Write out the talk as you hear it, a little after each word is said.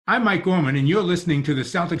I'm Mike Gorman, and you're listening to the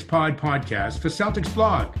Celtics Pod podcast for Celtics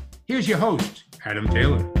Blog. Here's your host, Adam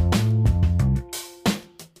Taylor.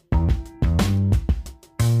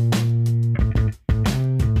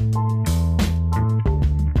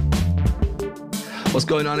 What's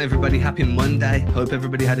going on, everybody? Happy Monday. Hope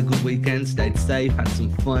everybody had a good weekend, stayed safe, had some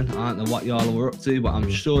fun. I don't know what y'all were up to, but I'm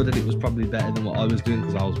sure that it was probably better than what I was doing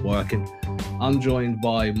because I was working. I'm joined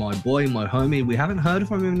by my boy, my homie. We haven't heard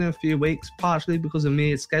from him in a few weeks, partially because of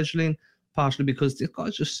me scheduling, partially because this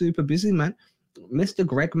guy's just super busy, man. Mr.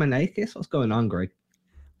 Greg Manakis. What's going on, Greg?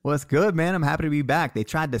 What's good, man? I'm happy to be back. They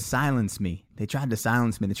tried to silence me. They tried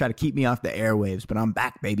to keep me off the airwaves, but I'm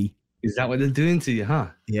back, baby. Is that what they're doing to you, huh?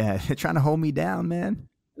 Yeah, they're trying to hold me down, man.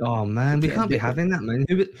 Oh, man, we can't be having that, man.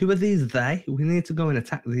 Who are these they? We need to go and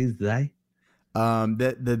attack these they.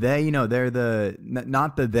 The they, they're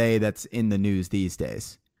not the they that's in the news these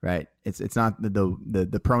days, right? It's not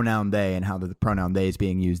the pronoun they and how the pronoun they is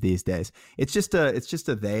being used these days. It's just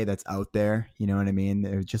a they that's out there. You know what I mean?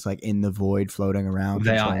 They're just like in the void, floating around.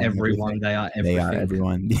 They are everyone. They are everything. They are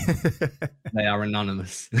everyone. They are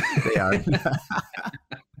anonymous. They are.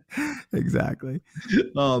 Exactly.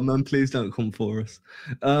 Oh man, please don't come for us.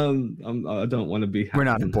 I don't want to be. We're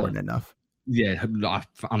not important enough. Yeah,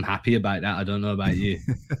 I'm happy about that. I don't know about you.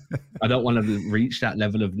 I don't want to reach that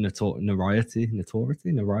level of notoriety. We was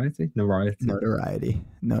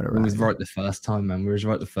right the first time, man. We was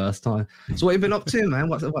right the first time. So what have you been up to, man?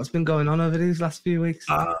 What's been going on over these last few weeks?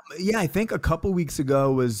 Yeah, I think a couple weeks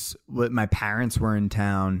ago was when my parents were in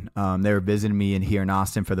town. They were visiting me here in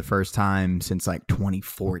Austin for the first time since like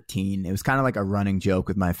 2014. It was kind of like a running joke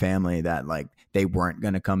with my family that like they weren't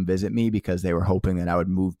going to come visit me because they were hoping that I would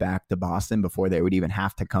move back to Boston before they would even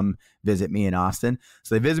have to come visit me in Austin.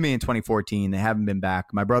 So they visited me in 2014. They haven't been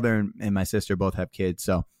back. My brother and my sister both have kids,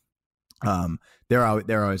 so they're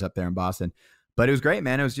always up there in Boston. But it was great,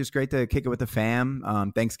 man. It was just great to kick it with the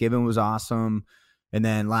fam. Thanksgiving was awesome. And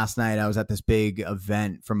then last night I was at this big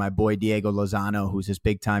event for my boy Diego Lozano, who's this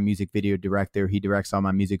big time music video director. He directs all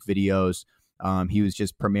my music videos. He was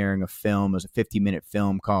just premiering a film. It was a 50-minute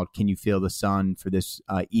film called Can You Feel the Sun for this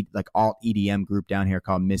alt EDM group down here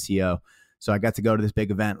called Missio. So I got to go to this big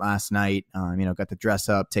event last night. Got to dress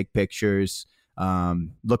up, take pictures,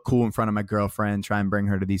 look cool in front of my girlfriend, try and bring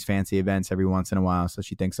her to these fancy events every once in a while so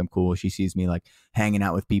she thinks I'm cool. She sees me like hanging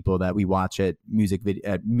out with people that we watch at music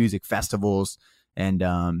festivals, and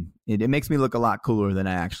it makes me look a lot cooler than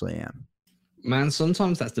I actually am. Man,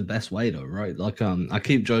 sometimes that's the best way though, right? Like, I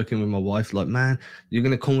keep joking with my wife, like, man, you're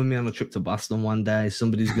going to come with me on a trip to Boston one day.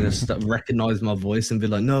 Somebody's going to recognize my voice and be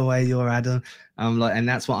like, no way, you're Adam. I'm like, and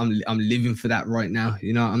that's what I'm living for that right now.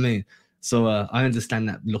 You know what I mean? So I understand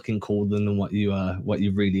that looking cooler than what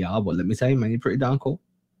you really are. But let me tell you, man, you're pretty darn cool.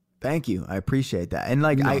 Thank you. I appreciate that. And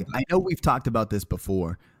like, I know we've talked about this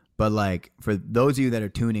before, but like for those of you that are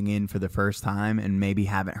tuning in for the first time and maybe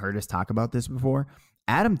haven't heard us talk about this before,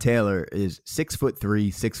 Adam Taylor is 6'3",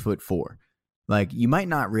 6'4". Like, you might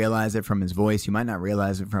not realize it from his voice. You might not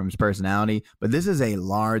realize it from his personality, but this is a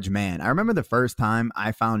large man. I remember the first time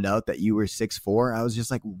I found out that you were 6'4", I was just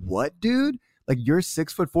like, what, dude? Like, you're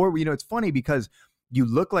 6'4"? You know, it's funny because you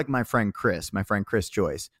look like my friend Chris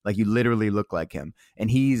Joyce. Like, you literally look like him. And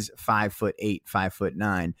he's 5'8",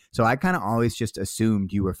 5'9". So I kind of always just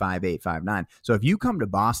assumed you were 5'8", 5'9". So if you come to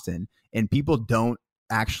Boston and people don't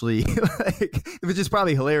actually, which is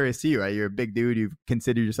probably hilarious to you, right? You're a big dude. You've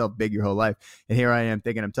considered yourself big your whole life. And here I am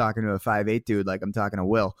thinking I'm talking to a 5'8" dude like I'm talking to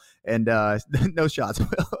Will. And no shots,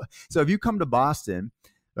 Will. So if you come to Boston,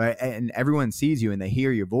 right, and everyone sees you and they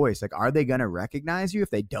hear your voice, like, are they going to recognize you if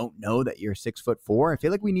they don't know that you're 6'4"? I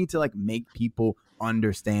feel like we need to like make people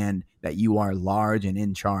understand that you are large and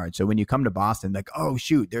in charge. So when you come to Boston, like, oh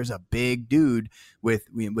shoot, there's a big dude with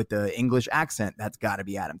the English accent. That's got to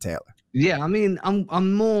be Adam Taylor. Yeah, I mean,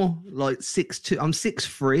 I'm more like 6'2". I'm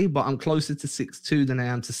 6'3", but I'm closer to 6'2" than I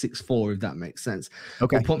am to 6'4", if that makes sense.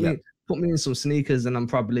 Okay. Well, put me in some sneakers and I'm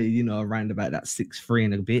probably, around about that 6'3"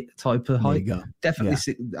 and a bit type of height. There you go.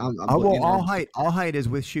 Definitely. Yeah. All height is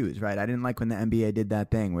with shoes, right? I didn't like when the NBA did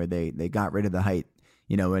that thing where they got rid of the height,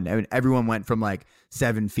 and everyone went from like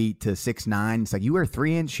 7 feet to 6'9". It's like, you wear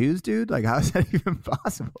 3-inch shoes, dude? Like, how is that even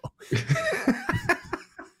possible?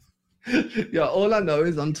 Yeah, all I know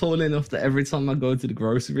is I'm tall enough that every time I go to the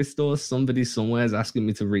grocery store, somebody somewhere is asking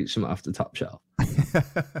me to reach them off the top shelf.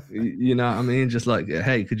 You know what I mean? Just like,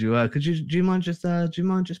 hey, do you mind just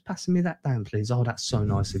passing me that down, please? Oh, that's so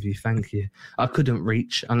nice of you. Thank you. I couldn't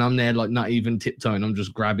reach, and I'm there like not even tiptoeing. I'm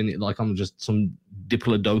just grabbing it like I'm just some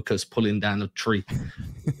diplodocus pulling down a tree.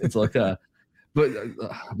 It's like But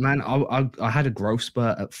man, I had a growth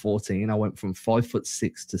spurt at 14. I went from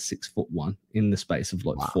 5'6" to 6'1" in the space of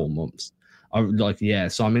like 4 months.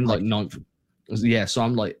 So I'm in like ninth. Yeah, so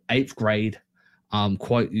I'm like 8th grade.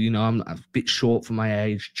 Quite, I'm a bit short for my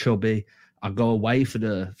age, chubby. I go away for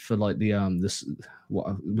this,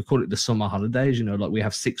 what we call it, the summer holidays. Like we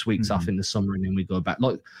have 6 weeks off in the summer and then we go back.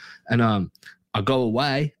 I go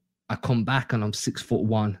away, I come back and I'm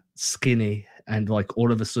 6'1", skinny. And like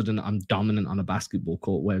all of a sudden, I'm dominant on a basketball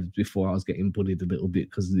court. Where before I was getting bullied a little bit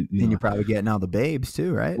because you're probably getting all the babes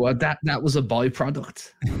too, right? Well, that was a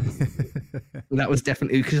byproduct. That was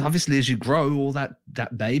definitely because obviously as you grow, all that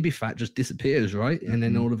baby fat just disappears, right? And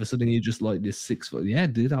then all of a sudden you're just like this 6 foot. Yeah,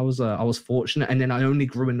 dude, I was fortunate, and then I only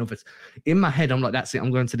grew another. In my head, I'm like, that's it.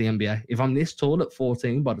 I'm going to the NBA. If I'm this tall at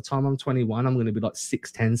 14, by the time I'm 21, I'm going to be like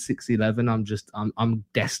 6'10", 6'11". I'm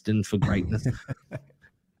destined for greatness.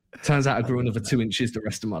 Turns out I grew another 2 inches the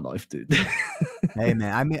rest of my life, dude. Hey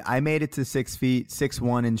man, I made it to 6 feet,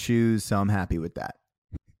 6'1" in shoes, so I'm happy with that.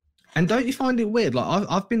 And don't you find it weird? Like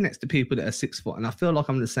I've been next to people that are 6 foot, and I feel like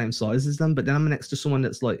I'm the same size as them. But then I'm next to someone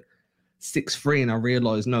that's like 6'3", and I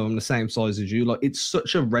realize no, I'm the same size as you. Like it's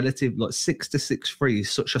such a relative, like 6 to 6'3"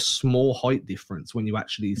 is such a small height difference when you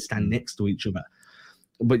actually stand next to each other.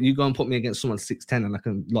 But you go and put me against someone 6'10", and I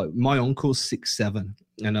can, like, my uncle's 6'7",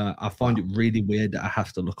 and I find it really weird that I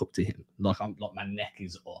have to look up to him. Like my neck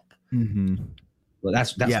is up. Mm-hmm. But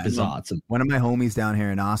that's bizarre. One of my homies down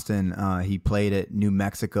here in Austin, he played at New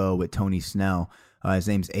Mexico with Tony Snell. His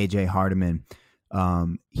name's AJ Hardiman.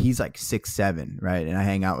 He's like 6'7", right? And I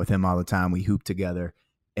hang out with him all the time. We hoop together,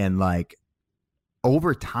 and like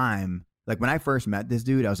over time, like when I first met this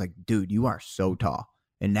dude, I was like, dude, you are so tall.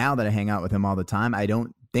 And now that I hang out with him all the time, I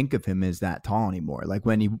don't think of him as that tall anymore. Like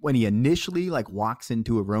when he initially like walks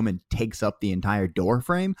into a room and takes up the entire door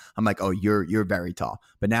frame, I'm like, oh, you're very tall.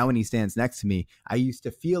 But now when he stands next to me, I used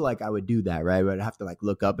to feel like I would do that, right? I'd have to like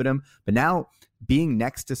look up at him. But now being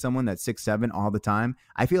next to someone that's 6'7" all the time,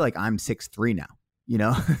 I feel like I'm 6'3" now.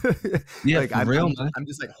 Yeah, like I'm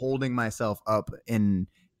just like holding myself up in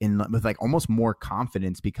with like almost more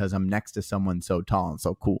confidence because I'm next to someone so tall and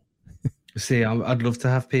so cool. See, I'd love to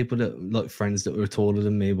have people that like friends that were taller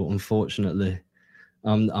than me, but unfortunately,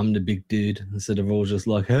 I'm the big dude. So they're all just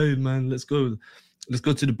like, "Hey, man, let's go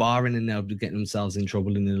to the bar," and then they'll be getting themselves in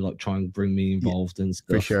trouble, and they're like trying to bring me involved and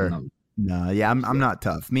stuff. For sure. I'm not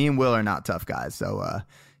tough. Me and Will are not tough guys. So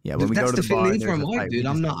when we go to the bar, neither am I, dude.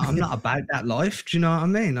 I'm not about that life. Do you know what I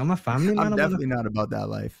mean? I'm a family man. I'm definitely not about that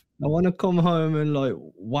life. I want to come home and like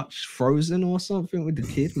watch Frozen or something with the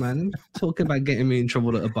kid, man. Talking about getting me in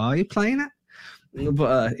trouble at a bar. You playing it?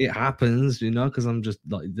 But it happens, because I'm just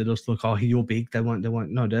like, they're just like, oh, you're big. They won't.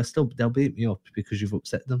 No, they'll beat me up because you've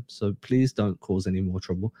upset them. So please don't cause any more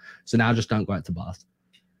trouble. So now just don't go out to bars.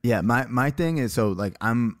 Yeah, my thing is, so like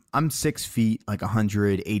I'm 6 feet, like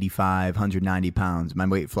 185, 190 pounds. My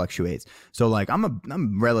weight fluctuates. So like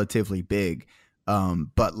I'm relatively big,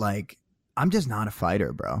 but like I'm just not a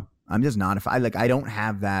fighter, bro. I'm just not a fighter. Like I don't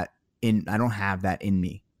have that in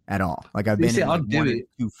me at all. Like I've been in like 1 or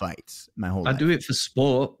 2 fights my whole life. I do it for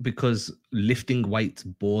sport because lifting weights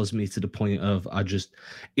bores me to the point of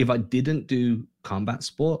if I didn't do combat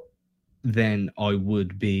sport, then I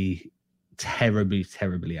would be terribly,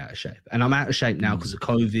 terribly out of shape. And I'm out of shape now because of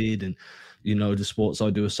COVID and, the sports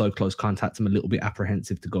I do are so close contact. I'm a little bit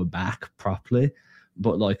apprehensive to go back properly.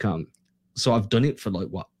 But like, so I've done it for like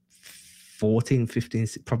 14, 15,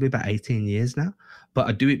 probably about 18 years now. But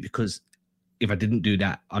I do it because if I didn't do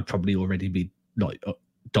that, I'd probably already be like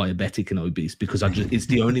diabetic and obese because it's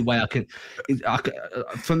the only way I can.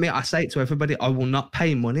 For me, I say it to everybody, I will not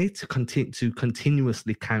pay money to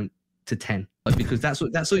continuously count to 10. Like, because that's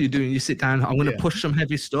what you're doing. You sit down, I'm going to push some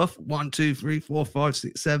heavy stuff. 1, 2, 3, 4, 5,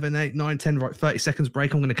 6, 7, 8, 9, 10, right, 30 seconds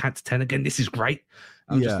break. I'm going to count to 10 again. This is great.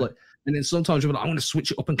 I'm just like, and then sometimes you're like, I'm going to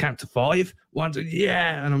switch it up and count to 5. 1, 2,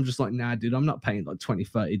 yeah. And I'm just like, nah, dude, I'm not paying like $20,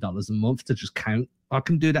 $30 a month to just count. I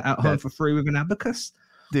can do that at home for free with an abacus.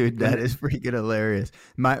 Dude, that is freaking hilarious.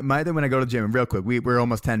 My thing when I go to the gym, real quick, we're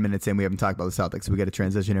almost 10 minutes in. We haven't talked about the Celtics, so we got to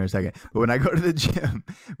transition here in a second. But when I go to the gym,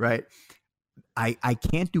 right, I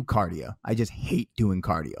can't do cardio. I just hate doing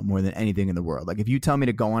cardio more than anything in the world. Like if you tell me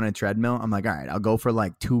to go on a treadmill, I'm like, all right, I'll go for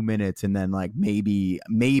like 2 minutes and then like maybe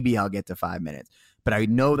I'll get to 5 minutes. But I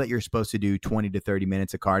know that you're supposed to do 20 to 30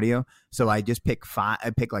 minutes of cardio. So I just pick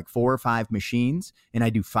like 4 or 5 machines and I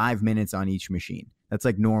do 5 minutes on each machine. That's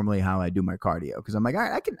like normally how I do my cardio. Cause I'm like, all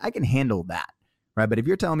right, I can handle that. Right. But if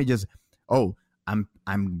you're telling me just, oh,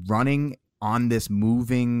 I'm running on this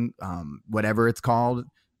moving, whatever it's called,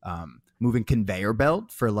 moving conveyor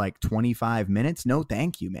belt for like 25 minutes. No,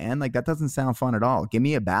 thank you, man. Like that doesn't sound fun at all. Give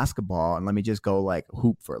me a basketball and let me just go like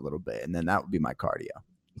hoop for a little bit. And then that would be my cardio.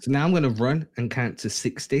 So now I'm going to run and count to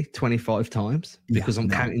 60 25 times because I'm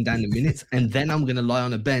counting down the minutes. And then I'm going to lie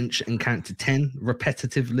on a bench and count to 10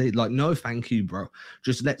 repetitively. Like, no, thank you, bro.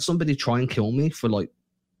 Just let somebody try and kill me for like,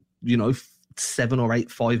 7 or 8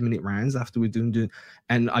 5-minute rounds after we're doing.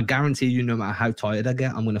 And I guarantee you, no matter how tired I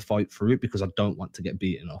get, I'm going to fight through it because I don't want to get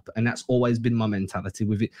beaten up. And that's always been my mentality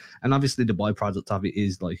with it. And obviously the byproduct of it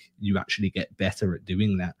is like you actually get better at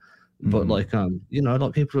doing that. But like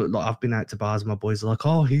people, like I've been out to bars, my boys are like,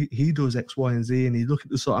 oh, he does X, Y, and Z, and he look at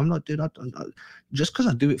the sort. I'm like, dude, just because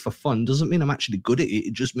I do it for fun doesn't mean I'm actually good at it.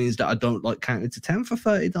 It just means that I don't like counting to 10 for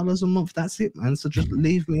 $30 a month. That's it, man. So just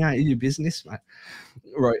leave me out of your business, man.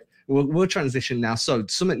 Right. We'll transition now. So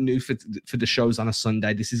something new for the shows on a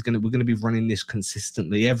Sunday. We're gonna be running this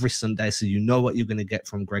consistently every Sunday, so you know what you're gonna get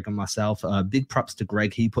from Greg and myself. Big props to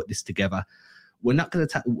Greg. He put this together. We're not going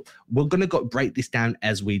to we're going to break this down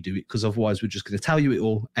as we do it because otherwise we're just going to tell you it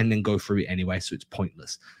all and then go through it anyway, so it's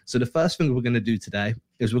pointless. So the first thing we're going to do today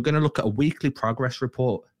is we're going to look at a weekly progress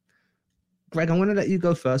report. Greg, I'm going to let you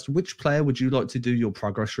go first. Which player would you like to do your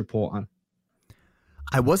progress report on?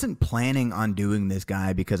 I wasn't planning on doing this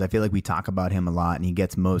guy because I feel like we talk about him a lot and he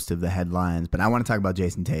gets most of the headlines, but I want to talk about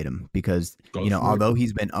Jason Tatum because, although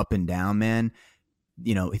he's been up and down, man,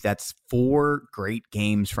 that's 4 great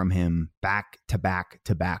games from him back to back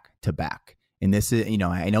to back to back. And this is,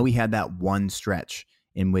 I know he had that one stretch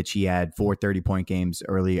in which he had 4 30-point games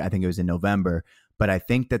early. I think it was in November. But I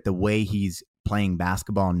think that the way he's playing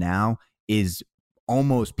basketball now is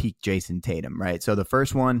almost peak Jason Tatum, right? So the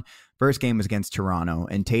first game was against Toronto,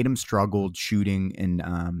 and Tatum struggled shooting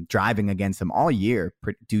and driving against them all year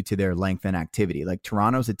due to their length and activity. Like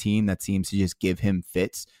Toronto's a team that seems to just give him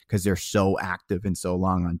fits because they're so active and so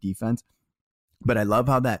long on defense. But I love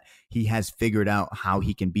how that he has figured out how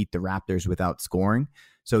he can beat the Raptors without scoring.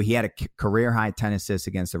 So he had a career high 10 assists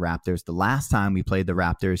against the Raptors. The last time we played the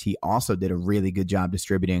Raptors, he also did a really good job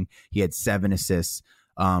distributing. He had 7 assists.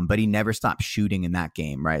 But he never stopped shooting in that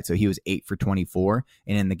game, right? So he was 8 for 24.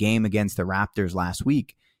 And in the game against the Raptors last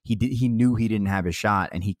week, he knew he didn't have a shot,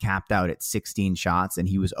 and he capped out at 16 shots, and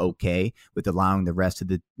he was okay with allowing the rest of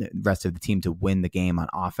the team to win the game on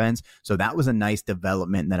offense. So that was a nice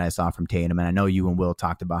development that I saw from Tatum. And I know you and Will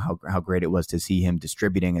talked about how great it was to see him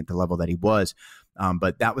distributing at the level that he was.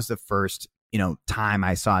 But that was the first time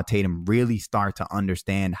I saw Tatum really start to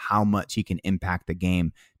understand how much he can impact the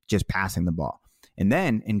game just passing the ball. And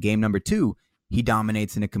then in game number 2, he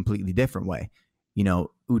dominates in a completely different way.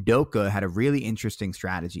 Udoka had a really interesting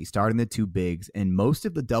strategy, starting the 2 bigs, and most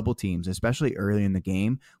of the double teams, especially early in the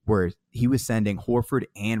game, where he was sending Horford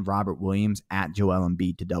and Robert Williams at Joel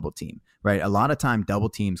Embiid to double team, right? A lot of time double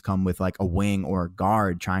teams come with like a wing or a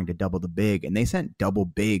guard trying to double the big, and they sent double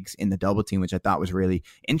bigs in the double team, which I thought was really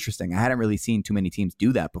interesting. I hadn't really seen too many teams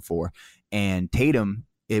do that before. And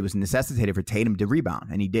it was necessitated for Tatum to rebound,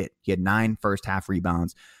 and he did. He had 9 first-half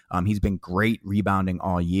rebounds. He's been great rebounding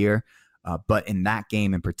all year, but in that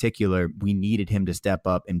game in particular, we needed him to step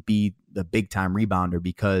up and be the big-time rebounder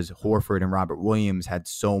because Horford and Robert Williams had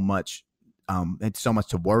so much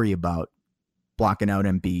to worry about blocking out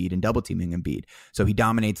Embiid and double-teaming Embiid. So he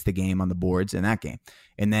dominates the game on the boards in that game.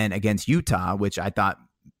 And then against Utah, which I thought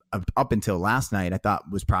up until last night, I thought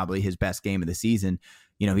was probably his best game of the season.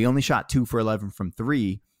 He only shot 2 for 11 from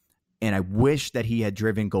 3, and I wish that he had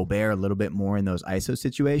driven Gobert a little bit more in those ISO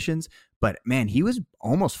situations. But, man, he was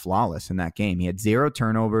almost flawless in that game. He had 0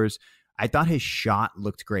 turnovers. I thought his shot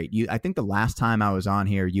looked great. I think the last time I was on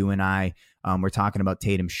here, you and I were talking about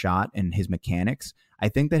Tatum's shot and his mechanics. I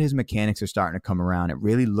think that his mechanics are starting to come around. It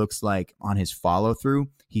really looks like on his follow-through,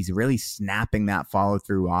 he's really snapping that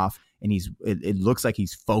follow-through off, and it looks like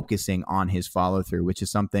he's focusing on his follow-through, which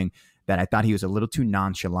is something that I thought he was a little too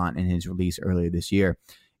nonchalant in his release earlier this year.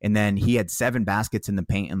 And then he had 7 baskets in the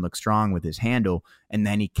paint and looked strong with his handle. And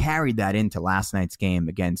then he carried that into last night's game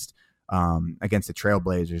against the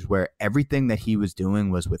Trailblazers, where everything that he was doing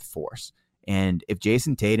was with force. And if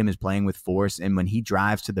Jason Tatum is playing with force, and when he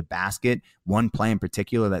drives to the basket, one play in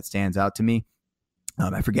particular that stands out to me,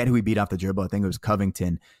 I forget who he beat off the dribble. I think it was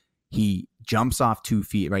Covington. He jumps off 2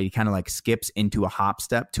 feet, right? He kind of like skips into a hop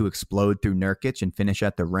step to explode through Nurkic and finish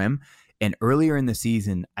at the rim. And earlier in the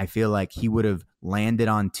season, I feel like he would have landed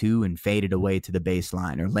on 2 and faded away to the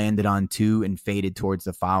baseline, or landed on 2 and faded towards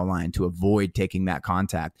the foul line to avoid taking that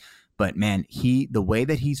contact. But man, the way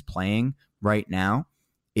that he's playing right now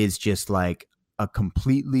is just like a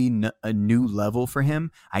completely a new level for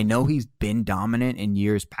him. I know he's been dominant in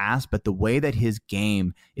years past, but the way that his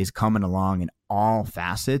game is coming along in all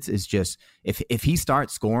facets is just, if he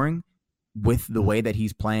starts scoring with the way that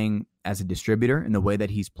he's playing as a distributor and the way that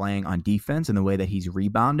he's playing on defense and the way that he's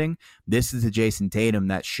rebounding, this is a Jason Tatum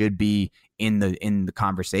that should be in the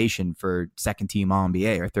conversation for second team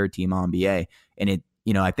All-NBA or third team All-NBA. And it,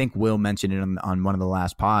 I think Will mentioned it on one of the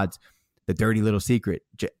last pods, the dirty little secret,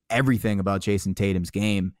 everything about Jason Tatum's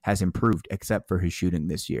game has improved except for his shooting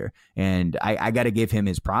this year. And I got to give him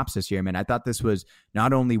his props this year, man. I thought this was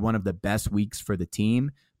not only one of the best weeks for the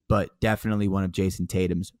team, but definitely one of Jason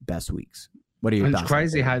Tatum's best weeks. What are your thoughts? It's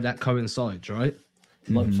crazy how that coincides, right?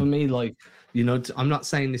 Like for me, I'm not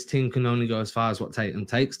saying this team can only go as far as what Tatum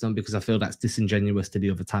takes them, because I feel that's disingenuous to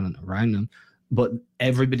the other talent around them. But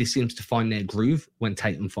everybody seems to find their groove when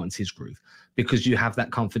Tatum finds his groove, because you have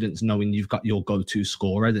that confidence knowing you've got your go-to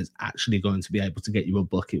scorer that's actually going to be able to get you a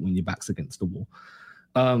bucket when your back's against the wall.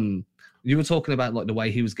 You were talking about like the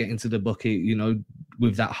way he was getting to the bucket,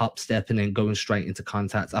 with that hop step and then going straight into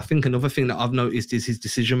contact. I think another thing that I've noticed is his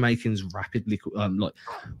decision making is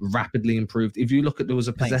rapidly improved. If you look at, there was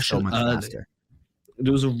a possession earlier.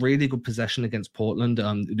 There was a really good possession against Portland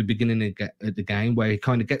at the beginning of the game where he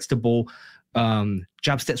kind of gets the ball,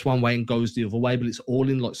 jab steps one way and goes the other way, but it's all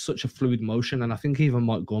in like such a fluid motion. And I think even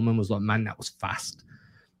Mike Gorman was like, man, that was fast.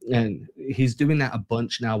 And he's doing that a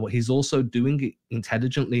bunch now, but he's also doing it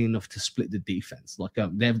intelligently enough to split the defense. Like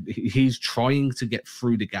he's trying to get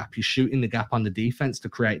through the gap. He's shooting the gap on the defense to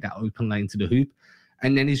create that open lane to the hoop.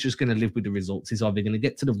 And then he's just going to live with the results. He's either going to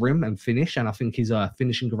get to the rim and finish. And I think his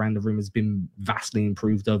finishing around the rim has been vastly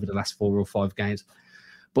improved over the last 4 or 5 games.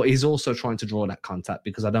 But he's also trying to draw that contact,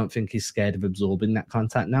 because I don't think he's scared of absorbing that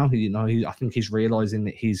contact now. I think he's realizing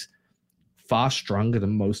that he's far stronger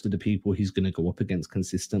than most of the people he's going to go up against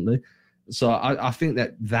consistently. So I think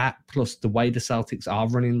that plus the way the Celtics are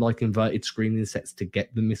running like inverted screening sets to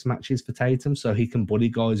get the mismatches for Tatum, so he can bully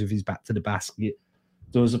guys with his back to the basket.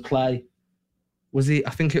 There was a play. I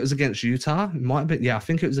think it was against Utah. It might have been. Yeah, I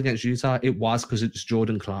think it was against Utah. It was, because it's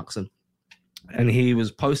Jordan Clarkson. And he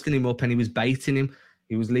was posting him up and he was baiting him.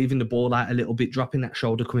 He was leaving the ball out a little bit, dropping that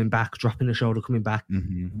shoulder, coming back, dropping the shoulder, coming back,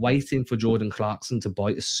 waiting for Jordan Clarkson to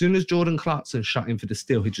bite. As soon as Jordan Clarkson shot him for the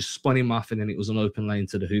steal, he just spun him off, and then it was an open lane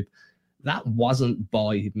to the hoop. That wasn't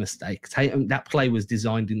by mistake. Tatum, that play was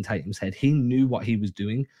designed in Tatum's head. He knew what he was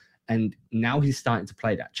doing, and now he's starting to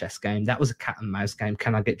play that chess game. That was a cat and mouse game.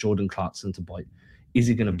 Can I get Jordan Clarkson to bite? Is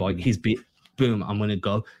he going to bite? He's bit. Boom, I'm going to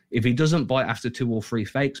go. If he doesn't bite after 2 or 3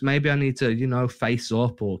 fakes, maybe I need to, face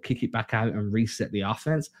up or kick it back out and reset the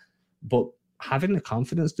offense. But having the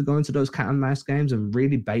confidence to go into those cat and mouse games and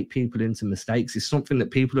really bait people into mistakes is something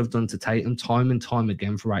that people have done to Tatum time and time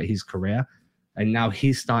again throughout his career. And now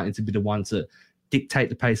he's starting to be the one to dictate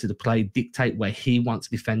the pace of the play, dictate where he wants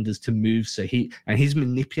defenders to move. He's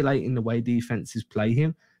manipulating the way defenses play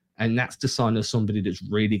him. And that's the sign of somebody that's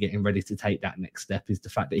really getting ready to take that next step, is the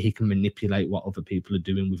fact that he can manipulate what other people are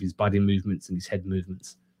doing with his body movements and his head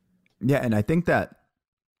movements. Yeah, and I think that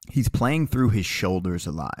he's playing through his shoulders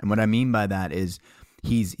a lot. And what I mean by that is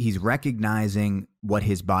he's recognizing what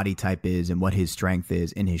his body type is and what his strength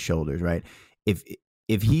is in his shoulders, right?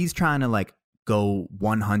 If he's trying to like go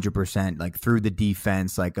 100% like through the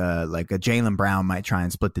defense, like a Jaylen Brown might try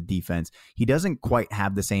and split the defense, he doesn't quite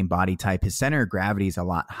have the same body type. His center of gravity is a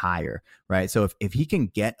lot higher, right? So if he can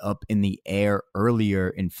get up in the air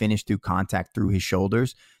earlier and finish through contact through his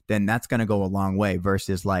shoulders, then that's going to go a long way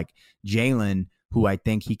versus like Jaylen, who I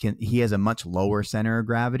think he has a much lower center of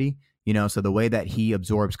gravity. So the way that he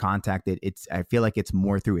absorbs contact, I feel like it's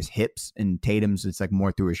more through his hips, and Tatum's it's like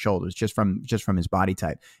more through his shoulders, just from his body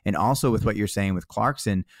type. And also with what you're saying with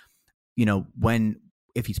Clarkson,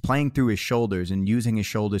 if he's playing through his shoulders and using his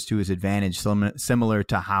shoulders to his advantage, similar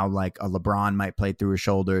to how like a LeBron might play through his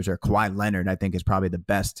shoulders, or Kawhi Leonard, I think is probably the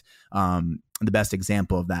best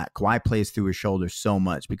example of that. Kawhi plays through his shoulders so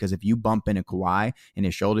much, because if you bump into Kawhi in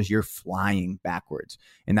his shoulders, you're flying backwards.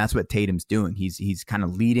 And that's what Tatum's doing. He's kind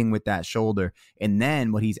of leading with that shoulder. And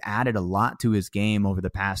then what he's added a lot to his game over the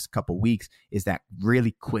past couple weeks is that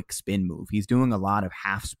really quick spin move. He's doing a lot of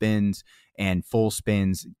half spins and full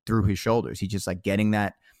spins through his shoulders. He's just like getting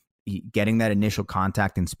that initial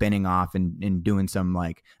contact and spinning off and doing some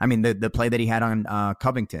the play that he had on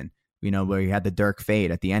Covington, where he had the Dirk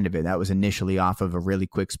fade at the end of it, that was initially off of a really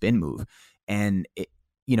quick spin move. And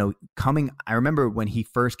I remember when he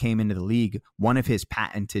first came into the league, one of his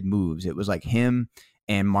patented moves, it was like him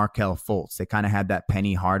and Markelle Fultz. They kind of had that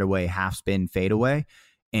Penny Hardaway half spin fadeaway.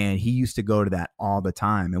 And he used to go to that all the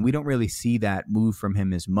time. And we don't really see that move from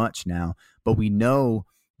him as much now, but we know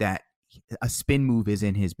that a spin move is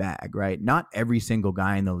in his bag, right? Not every single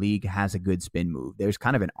guy in the league has a good spin move. There's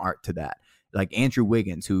kind of an art to that. Like Andrew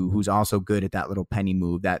Wiggins, who's also good at that little penny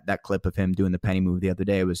move. That clip of him doing the penny move the other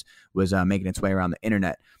day was making its way around the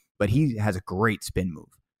internet. But he has a great spin move.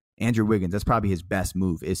 Andrew Wiggins, that's probably his best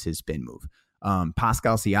move, is his spin move.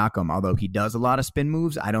 Pascal Siakam, although he does a lot of spin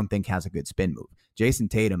moves, I don't think has a good spin move. Jason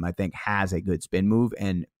Tatum, I think, has a good spin move.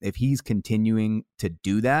 And if he's continuing to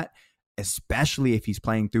do that, especially if he's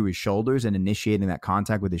playing through his shoulders and initiating that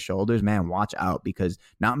contact with his shoulders, man, watch out, because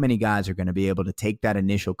not many guys are going to be able to take that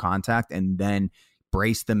initial contact and then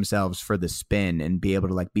brace themselves for the spin and be able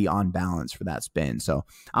to like be on balance for that spin. So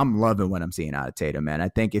I'm loving what I'm seeing out of Tatum, man. I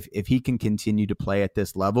think if he can continue to play at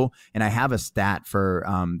this level, and I have a stat for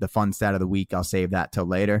the fun stat of the week, I'll save that till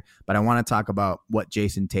later, but I want to talk about what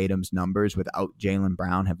Jason Tatum's numbers without Jaylen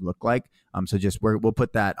Brown have looked like. So we'll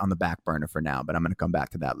put that on the back burner for now, but I'm going to come back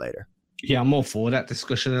to that later. Yeah, I'm all for that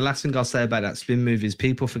discussion. The last thing I'll say about that spin move is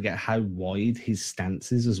people forget how wide his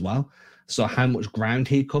stance is as well. So how much ground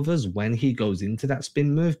he covers when he goes into that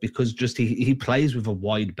spin move, because just he plays with a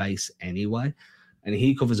wide base anyway, and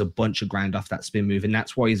he covers a bunch of ground off that spin move. And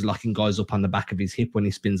that's why he's locking guys up on the back of his hip when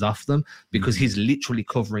he spins off them, because he's literally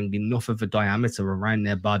covering enough of a diameter around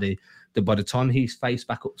their body that by the time he's faced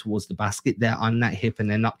back up towards the basket, they're on that hip and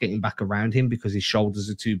they're not getting back around him because his shoulders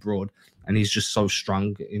are too broad and he's just so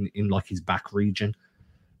strong in like his back region.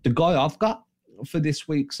 The guy I've got for this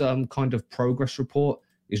week's kind of progress report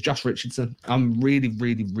is Josh Richardson. I'm really,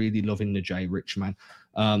 really, really loving the J Rich, man.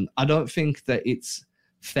 I don't think that it's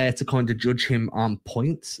fair to kind of judge him on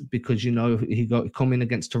points because, you know, he got coming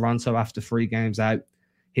against Toronto after 3 games out,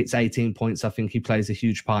 hits 18 points. I think he plays a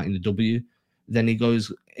huge part in the W. Then he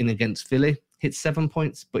goes in against Philly, hits 7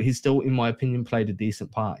 points, but he's still, in my opinion, played a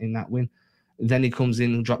decent part in that win. Then he comes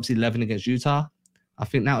in and drops 11 against Utah. I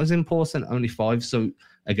think that was important, only 5 so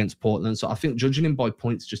against Portland. So I think judging him by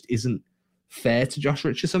points just isn't fair to Josh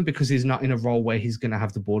Richardson because he's not in a role where he's going to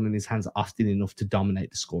have the ball in his hands often enough to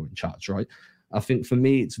dominate the scoring charts, right? I think for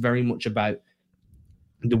me, it's very much about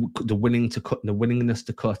the willingness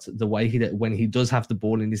to cut, the way when he does have the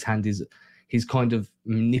ball in his hand, he's kind of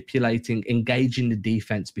manipulating, engaging the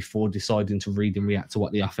defense before deciding to read and react to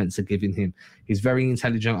what the offense are giving him. He's very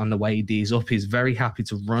intelligent on the way he D's up. He's very happy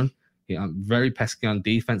to run. I'm very pesky on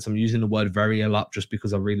defense. I'm using the word very a lot just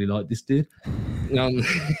because I really like this dude.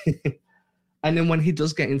 And then when he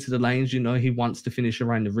does get into the lanes, you know, he wants to finish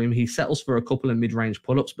around the rim. He settles for a couple of mid-range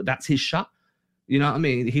pull-ups, but that's his shot. You know what I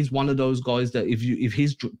mean? He's one of those guys that if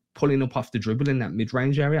he's pulling up off the dribble in that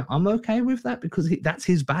mid-range area, I'm okay with that because that's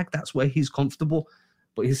his bag. That's where he's comfortable,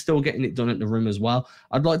 but he's still getting it done at the rim as well.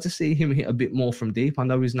 I'd like to see him hit a bit more from deep. I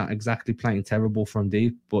know he's not exactly playing terrible from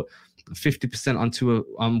deep, but 50%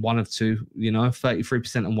 on 1 of 2, you know,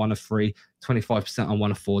 33% on 1 of 3, 25% on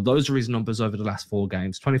 1 of 4. Those are his numbers over the last 4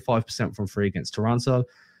 games. 25% from 3 against Toronto,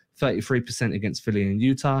 33% against Philly and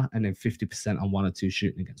Utah, and then 50% on 1 or 2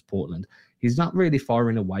 shooting against Portland. He's not really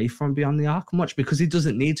firing away from beyond the arc much because he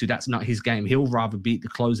doesn't need to. That's not his game. He'll rather beat the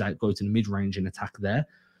closeout, go to the mid-range and attack there.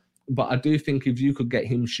 But I do think if you could get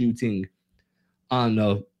him shooting, I don't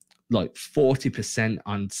know, like 40%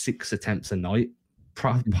 on 6 attempts a night,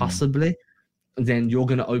 possibly, then you're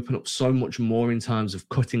going to open up so much more in terms of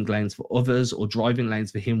cutting lanes for others or driving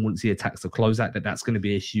lanes for him once he attacks the closeout, that's going to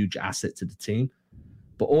be a huge asset to the team.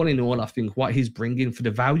 But all in all, I think what he's bringing for the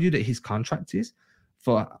value that his contract is,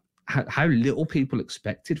 for how little people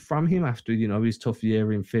expected from him after, you know, his tough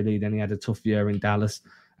year in Philly, then he had a tough year in Dallas,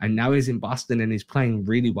 and now he's in Boston and he's playing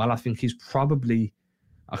really well. I think he's probably,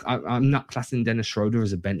 I'm not classing Dennis Schroeder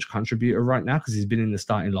as a bench contributor right now because he's been in the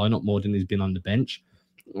starting lineup more than he's been on the bench.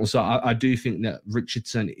 So I do think that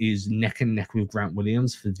Richardson is neck and neck with Grant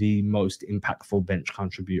Williams for the most impactful bench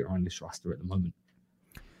contributor on this roster at the moment.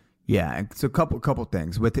 Yeah, so a couple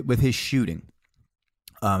things with his shooting.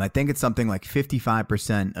 I think it's something like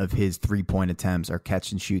 55% of his 3-point attempts are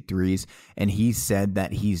catch and shoot threes, and he said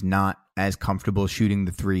that he's not as comfortable shooting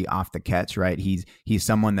the 3 off the catch. Right? He's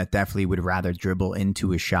someone that definitely would rather dribble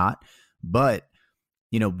into a shot, but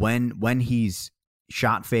you know when he's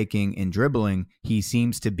shot faking and dribbling, he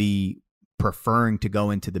seems to be preferring to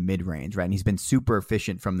go into the mid range. Right? And he's been super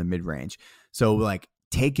efficient from the mid range. So like,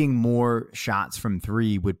 taking more shots from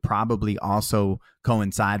 3 would probably also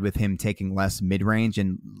coincide with him taking less mid-range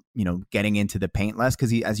and, you know, getting into the paint less.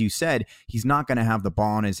 Because he, as you said, he's not going to have the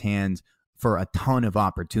ball in his hands for a ton of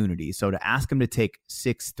opportunities. So to ask him to take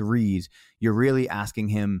 6 threes, you're really asking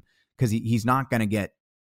him, because he's not going to get,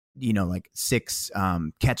 you know, like 6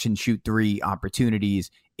 catch and shoot 3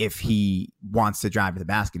 opportunities if he wants to drive to the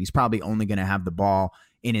basket. He's probably only going to have the ball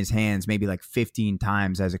in his hands maybe like 15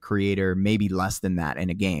 times as a creator, maybe less than that in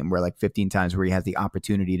a game, where like 15 times where he has the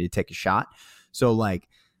opportunity to take a shot. So like,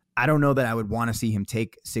 I don't know that I would want to see him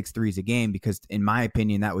take 6 threes a game, because in my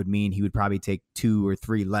opinion, that would mean he would probably take 2 or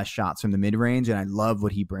 3 less shots from the mid range. And I love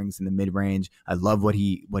what he brings in the mid range. I love what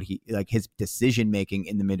he like, his decision making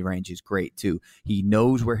in the mid range is great too. He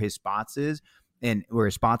knows where his spots is and where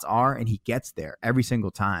his spots are, and he gets there every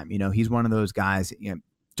single time. You know, he's one of those guys, you know,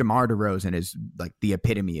 DeMar DeRozan is like the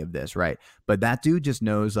epitome of this, right? But that dude just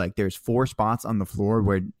knows like there's 4 spots on the floor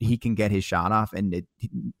where he can get his shot off, and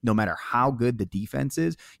no matter how good the defense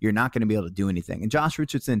is, you're not going to be able to do anything. And Josh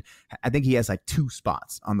Richardson, I think he has like 2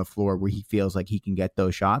 spots on the floor where he feels like he can get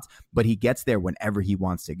those shots, but he gets there whenever he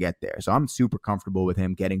wants to get there. So I'm super comfortable with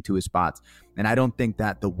him getting to his spots. And I don't think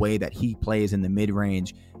that the way that he plays in the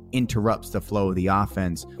mid-range interrupts the flow of the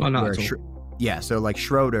offense. Well, not at all. Yeah, so like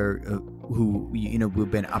Schroeder, who, you know,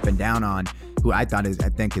 we've been up and down on, who I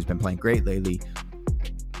think has been playing great lately.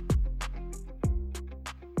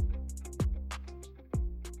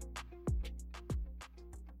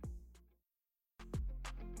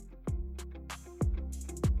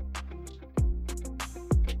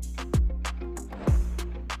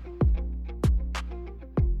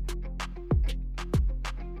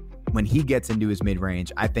 When he gets into his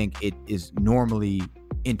mid-range, I think it is normally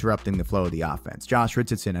interrupting the flow of the offense. Josh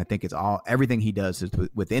Richardson, I think everything he does is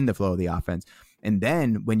within the flow of the offense. And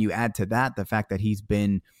then when you add to that the fact that he's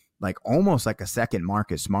been like almost like a second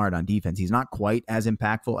Marcus Smart on defense. He's not quite as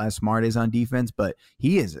impactful as Smart is on defense, but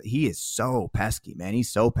he is so pesky, man.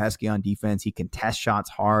 He's so pesky on defense. He can test shots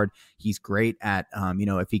hard. He's great at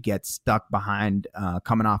if he gets stuck behind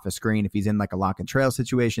coming off a screen, if he's in like a lock and trail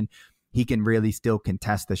situation, he can really still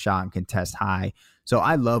contest the shot and contest high. So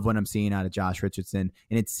I love what I'm seeing out of Josh Richardson.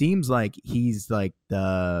 And it seems like he's like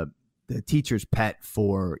the teacher's pet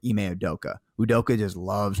for Ime Udoka. Udoka just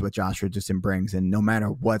loves what Josh Richardson brings. And no matter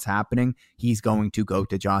what's happening, he's going to go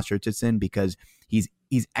to Josh Richardson because he's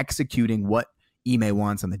executing what Ime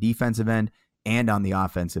wants on the defensive end and on the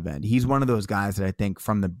offensive end. He's one of those guys that I think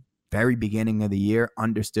from the very beginning of the year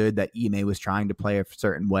understood that Ime was trying to play a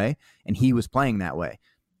certain way, and he was playing that way.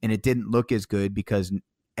 And it didn't look as good because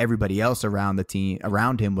everybody else around the team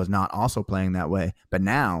around him was not also playing that way. But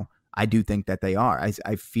now I do think that they are.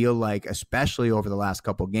 I feel like, especially over the last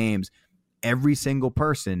couple games, every single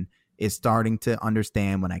person is starting to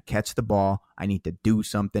understand when I catch the ball, I need to do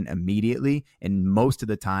something immediately. And most of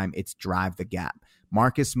the time it's drive the gap.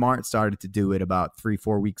 Marcus Smart started to do it about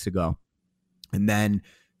 3-4 weeks ago. And then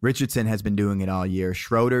Richardson has been doing it all year.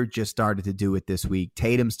 Schroeder just started to do it this week.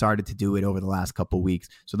 Tatum started to do it over the last couple weeks.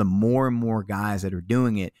 So the more and more guys that are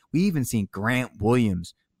doing it, we even seen Grant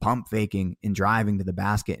Williams pump faking and driving to the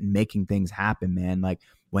basket and making things happen, man. Like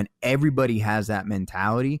when everybody has that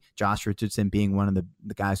mentality, Josh Richardson being one of the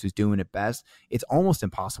guys who's doing it best, it's almost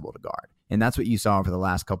impossible to guard. And that's what you saw over the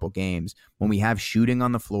last couple games. When we have shooting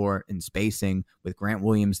on the floor and spacing with Grant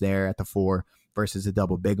Williams there at the 4 versus a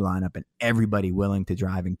double big lineup and everybody willing to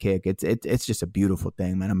drive and kick, it's just a beautiful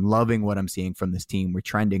thing, man. I'm loving what I'm seeing from this team. We're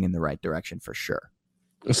trending in the right direction for sure.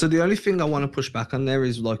 So the only thing I want to push back on there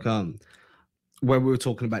is like where we were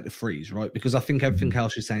talking about the freeze, right? Because I think everything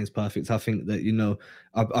else you're saying is perfect. I think that,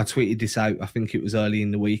 I tweeted this out, I think it was early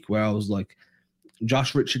in the week, where I was like,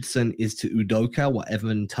 Josh Richardson is to Udoka what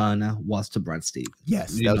Evan Turner was to Brad Stevens.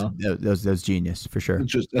 Yes, that was genius for sure.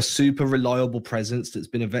 Just a super reliable presence that's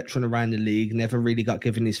been a veteran around the league, never really got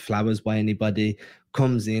given his flowers by anybody,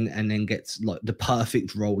 comes in and then gets like the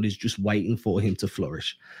perfect role, is just waiting for him to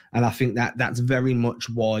flourish. And I think that's very much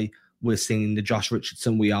why we're seeing the Josh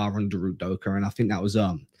Richardson we are under Udoka. And I think that was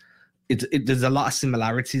there's a lot of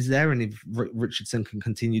similarities there. And if Richardson can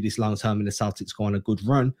continue this long term and the Celtics go on a good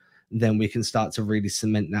run, then we can start to really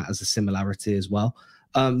cement that as a similarity as well.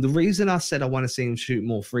 The reason I said I want to see him shoot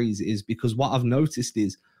more threes is because what I've noticed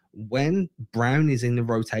is when Brown is in the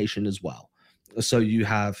rotation as well, so you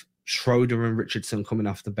have Schroeder and Richardson coming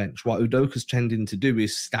off the bench, what Udoka's tending to do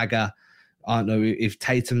is stagger. I don't know, if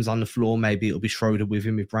Tatum's on the floor, maybe it'll be Schroeder with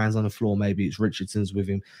him. If Brown's on the floor, maybe it's Richardson's with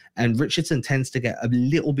him. And Richardson tends to get a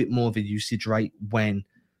little bit more of a usage rate when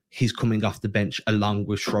he's coming off the bench along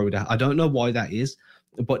with Schroeder. I don't know why that is,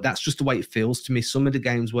 but that's just the way it feels to me. Some of the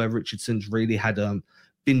games where Richardson's really had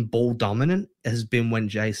been ball dominant has been when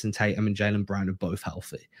Jason Tatum and Jaylen Brown are both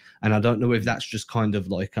healthy. And I don't know if that's just kind of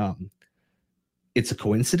like it's a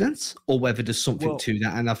coincidence or whether there's something to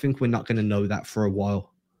that. And I think we're not going to know that for a while.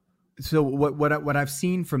 So what I've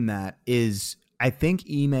seen from that is I think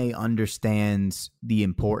Ime understands the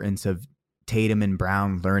importance of Tatum and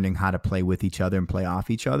Brown learning how to play with each other and play off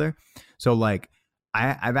each other. So like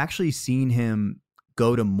I've actually seen him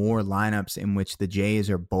go to more lineups in which the Jays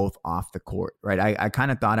are both off the court, right? I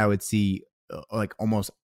kind of thought I would see like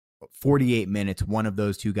almost 48 minutes, one of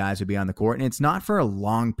those two guys would be on the court. And it's not for a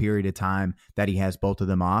long period of time that he has both of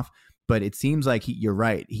them off, but it seems like you're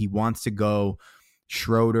right. He wants to go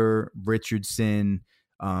Schroeder, Richardson,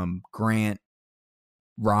 Grant,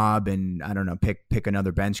 Rob, and I don't know, pick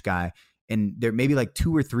another bench guy. And there may be like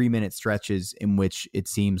 2 or 3 minute stretches in which it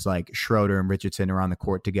seems like Schroeder and Richardson are on the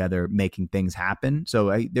court together making things happen.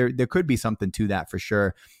 So there could be something to that for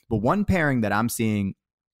sure. But one pairing that I'm seeing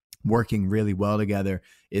working really well together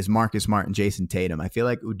is Marcus Smart and Jason Tatum. I feel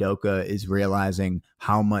like Udoka is realizing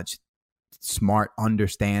how much Smart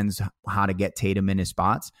understands how to get Tatum in his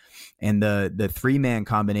spots. And the 3-man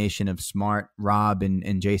combination of Smart, Rob,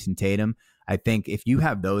 and Jason Tatum, I think if you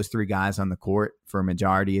have those 3 guys on the court for a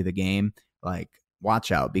majority of the game, like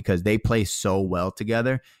watch out, because they play so well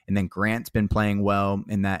together. And then Grant's been playing well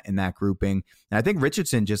in that grouping. And I think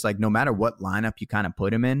Richardson, just like no matter what lineup you kind of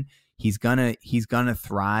put him in, he's gonna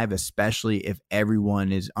thrive, especially if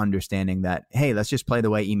everyone is understanding that, hey, let's just play the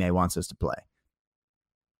way Ime wants us to play.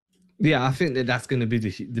 Yeah, I think that's going to be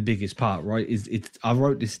the biggest part, right? I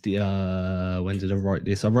wrote this when did I write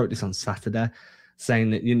this? I wrote this on Saturday, saying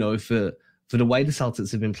that, you know, for the way the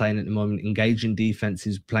Celtics have been playing at the moment, engaging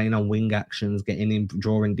defenses, playing on wing actions, getting in,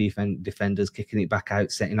 drawing defenders, kicking it back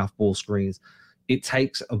out, setting off ball screens, it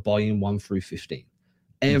takes a buy-in 1 through 15.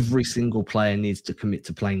 Every single player needs to commit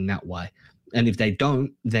to playing that way. And if they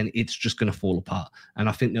don't, then it's just going to fall apart. And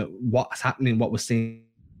I think that what's happening, what we're seeing,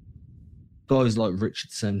 guys like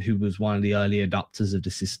Richardson, who was one of the early adopters of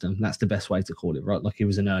the system. That's the best way to call it, right? Like he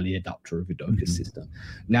was an early adopter of Udoka's system.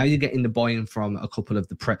 Now you're getting the buy-in from a couple of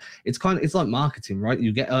the it's like marketing, right?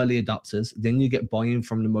 You get early adopters, then you get buy-in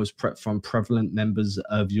from the most prevalent members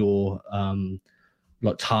of your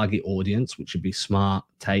like target audience, which would be Smart,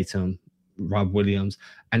 Tatum, Rob Williams,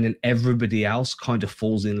 and then everybody else kind of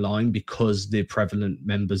falls in line because the prevalent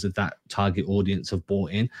members of that target audience have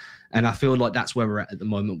bought in. And I feel like that's where we're at the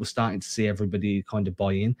moment. We're starting to see everybody kind of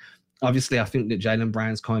buy in. Obviously, I think that Jaylen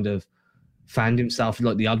Brown's kind of found himself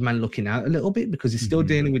like the odd man looking out a little bit because he's still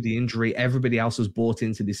dealing with the injury. Everybody else has bought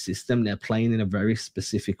into this system. They're playing in a very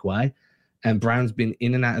specific way. And Brown's been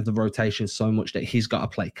in and out of the rotation so much that he's got to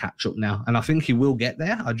play catch up now. And I think he will get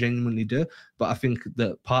there. I genuinely do. But I think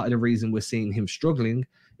that part of the reason we're seeing him struggling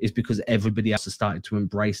is because everybody else has started to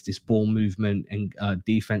embrace this ball movement and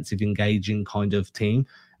defensive engaging kind of team.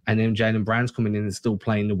 And then Jaylen Brown's coming in and still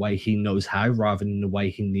playing the way he knows how rather than the way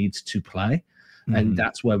he needs to play. And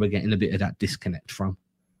that's where we're getting a bit of that disconnect from.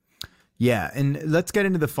 Yeah, and let's get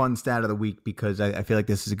into the fun stat of the week because I feel like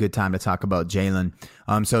this is a good time to talk about Jaylen.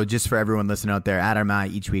 So just for everyone listening out there, Adam and I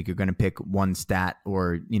each week are going to pick one stat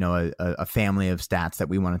or, you know, a family of stats that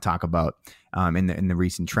we want to talk about in the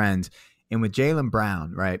recent trends. And with Jaylen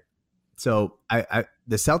Brown, right? So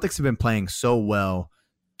the Celtics have been playing so well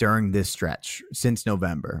during this stretch since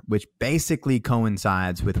November, which basically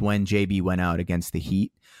coincides with when JB went out against the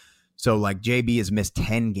Heat. So like JB has missed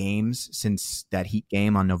 10 games since that Heat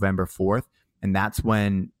game on November 4th. And that's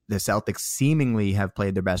when the Celtics seemingly have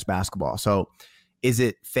played their best basketball. So is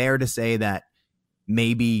it fair to say that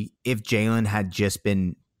maybe if Jaylen had just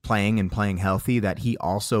been playing and playing healthy, that he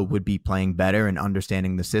also would be playing better and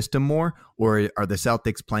understanding the system more? Or are the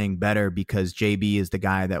Celtics playing better because JB is the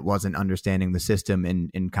guy that wasn't understanding the system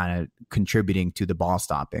and kind of contributing to the ball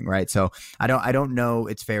stopping, right? So I don't know.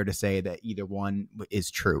 It's fair to say that either one is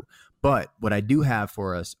true. But what I do have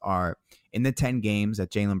for us are in the 10 games that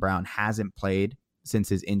Jaylen Brown hasn't played since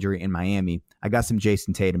his injury in Miami, I got some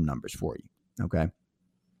Jason Tatum numbers for you. Okay.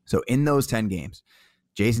 So in those 10 games,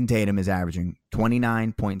 Jason Tatum is averaging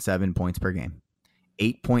 29.7 points per game,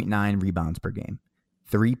 8.9 rebounds per game,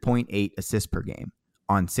 3.8 assists per game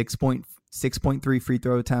on 6.3 free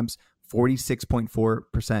throw attempts,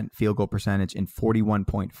 46.4% field goal percentage, and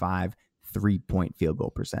 41.5 3-point field goal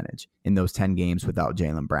percentage in those 10 games without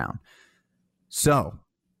Jaylen Brown. So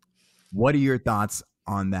what are your thoughts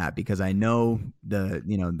on that? Because I know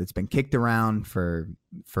it's been kicked around for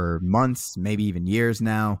months, maybe even years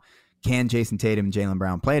now. Can Jason Tatum and Jaylen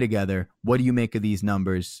Brown play together? What do you make of these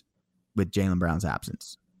numbers with Jaylen Brown's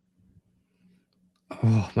absence?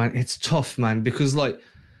 Oh man, it's tough, man, because like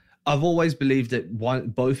I've always believed that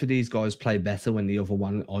both of these guys play better when the other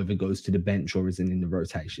one either goes to the bench or isn't in the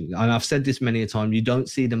rotation. And I've said this many a time, you don't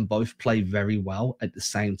see them both play very well at the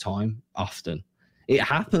same time often. It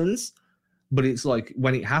happens, but it's like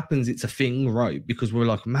when it happens, it's a thing, right? Because we're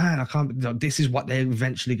like, man, this is what they're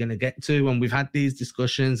eventually going to get to. And we've had these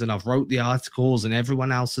discussions and I've wrote the articles and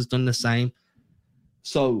everyone else has done the same.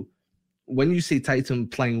 So when you see Tatum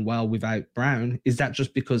playing well without Brown, is that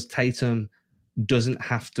just because Tatum doesn't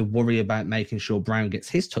have to worry about making sure Brown gets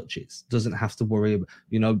his touches, doesn't have to worry about,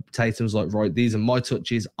 you know, Tatum's like, right, these are my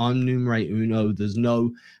touches, I'm numero uno, there's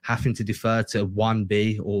no having to defer to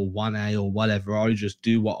 1B or 1A or whatever, I just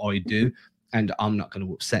do what I do, and I'm not going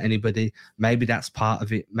to upset anybody. Maybe that's part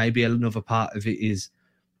of it. Maybe another part of it is,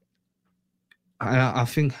 I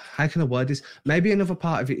think, how can I word this? Maybe another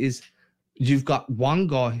part of it is you've got one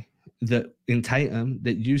guy that in Tatum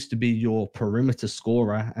that used to be your perimeter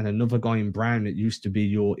scorer and another guy in Brown that used to be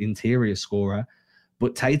your interior scorer.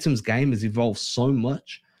 But Tatum's game has evolved so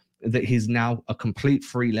much that he's now a complete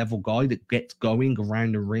free level guy that gets going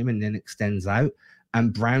around the rim and then extends out.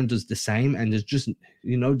 And Brown does the same. And there's just,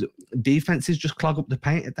 you know, defenses just clog up the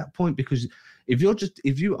paint at that point, because if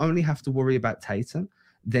you only have to worry about Tatum,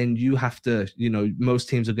 then you have to, you know, most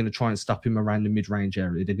teams are going to try and stop him around the mid-range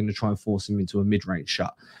area. They're going to try and force him into a mid-range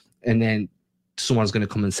shot. And then someone's going to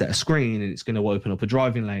come and set a screen and it's going to open up a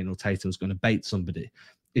driving lane, or Tatum's going to bait somebody.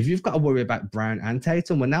 If you've got to worry about Brown and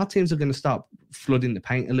Tatum, well, now teams are going to start flooding the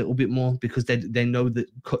paint a little bit more, because they know that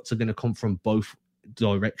cuts are going to come from both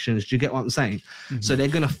directions. Do you get what I'm saying? Mm-hmm. So they're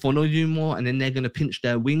going to funnel you more, and then they're going to pinch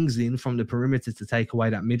their wings in from the perimeter to take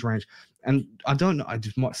away that mid-range. And I don't know,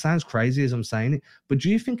 it sounds crazy as I'm saying it, but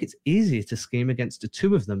do you think it's easier to scheme against the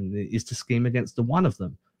two of them than it is to scheme against the one of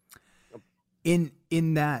them? In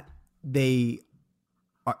that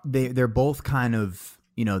they're both kind of,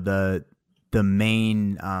 you know, the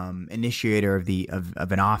main initiator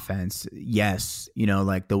of an offense. Yes, you know,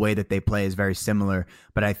 like the way that they play is very similar.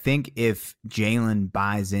 But I think if Jalen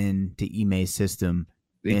buys into Ime's system,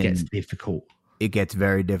 it gets difficult. It gets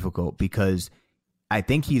very difficult, because I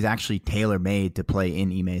think he's actually tailor-made to play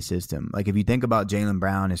in Ime's system. Like, if you think about Jaylen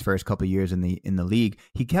Brown, his first couple of years in the league,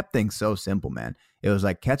 he kept things so simple, man. It was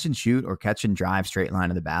like catch and shoot or catch and drive straight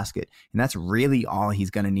line of the basket. And that's really all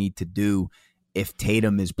he's going to need to do if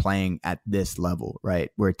Tatum is playing at this level,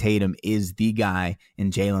 right? Where Tatum is the guy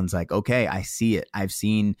and Jalen's like, okay, I see it. I've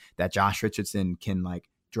seen that Josh Richardson can like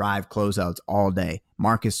drive closeouts all day.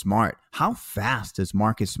 Marcus Smart. How fast does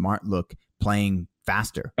Marcus Smart look playing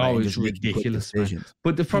faster? Right? Oh, it's ridiculous.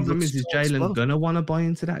 But the problem is Jalen gonna want to buy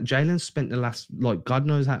into that? Jalen spent the last, like, God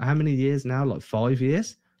knows how many years now, like 5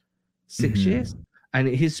 years, 6 years. And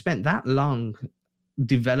he's spent that long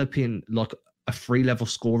developing like a free level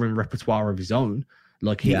scoring repertoire of his own.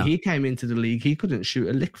 Like he came into the league, he couldn't shoot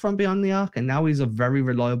a lick from beyond the arc, and now he's a very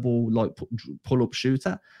reliable like pull-up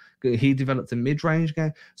shooter. He developed a mid-range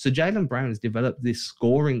game. So Jaylen Brown has developed this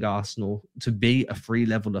scoring arsenal to be a free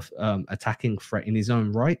level of attacking threat in his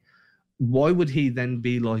own right. Why would he then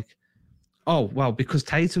be like, oh, well, because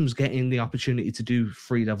Tatum's getting the opportunity to do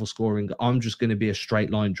free level scoring, I'm just going to be a straight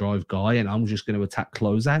line drive guy and I'm just going to attack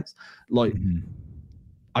closeouts? Like,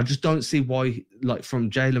 I just don't see why, like, from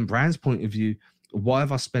Jaylen Brown's point of view, why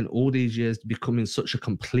have I spent all these years becoming such a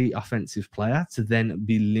complete offensive player to then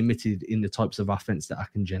be limited in the types of offense that I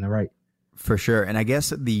can generate? For sure. And I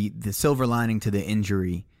guess the silver lining to the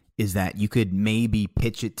injury is that you could maybe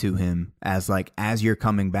pitch it to him as like, as you're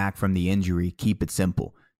coming back from the injury, keep it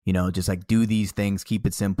simple. You know, just like do these things, keep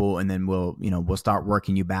it simple, and then we'll start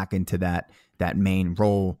working you back into that main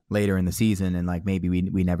role later in the season. And like maybe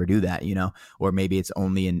we never do that, you know, or maybe it's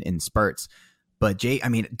only in spurts. But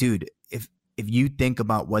dude, if you think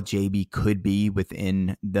about what JB could be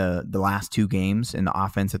within the last two games and the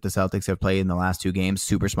offense that the Celtics have played in the last two games,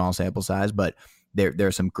 super small sample size, but there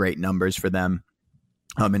are some great numbers for them.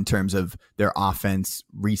 In terms of their offense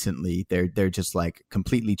recently, they're just like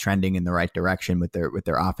completely trending in the right direction with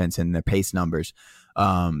their offense and their pace numbers.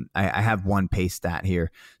 I have one pace stat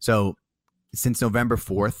here. So since November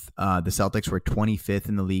 4th, the Celtics were 25th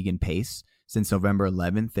in the league in pace. Since November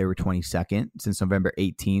 11th, they were 22nd. Since November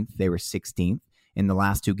 18th, they were 16th. In the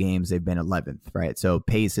last two games, they've been 11th, right? So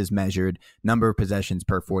pace is measured number of possessions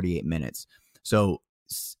per 48 minutes. So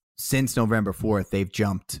since November 4th, they've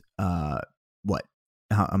jumped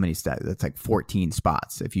how many stats? That's like 14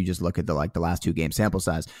 spots if you just look at the last two game sample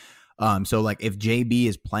size. So like if JB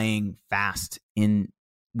is playing fast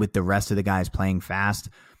with the rest of the guys playing fast,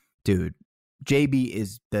 dude, JB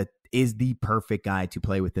is the perfect guy to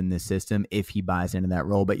play within this system if he buys into that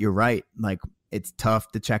role. But you're right, like it's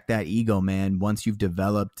tough to check that ego, man. Once you've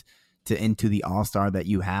developed into the all-star that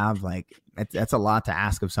you have, like that's a lot to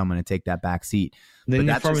ask of someone to take that back seat. Then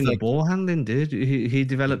you're throwing the ball handling, dude. He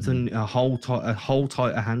developed a whole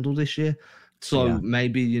tighter handle this year. So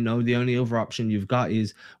maybe, you know, the only other option you've got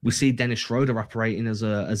is we see Dennis Schroeder operating as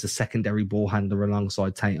a secondary ball handler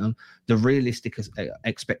alongside Tatum. The realistic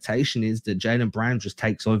expectation is that Jaylen Brown just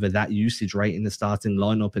takes over that usage rate in the starting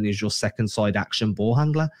lineup and is your second side action ball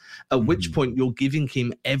handler, at which point you're giving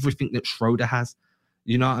him everything that Schroeder has.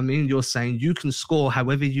 You know what I mean? You're saying you can score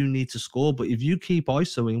however you need to score, but if you keep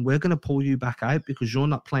ISOing, we're going to pull you back out because you're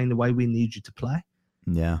not playing the way we need you to play.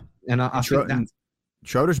 Yeah. And I think that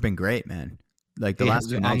Schroeder's been great, man. Like the last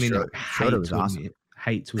 2 nights, Schroeder was awesome.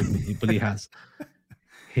 Hate to admit it, but he has.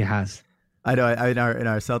 He has. I know. In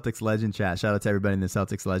our Celtics Legend chat, shout out to everybody in the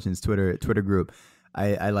Celtics Legends Twitter group.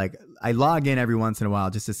 I log in every once in a while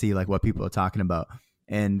just to see like what people are talking about.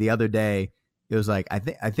 And the other day, it was like I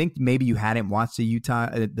think maybe you hadn't watched the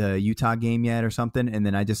Utah game yet or something, and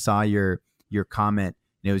then I just saw your comment,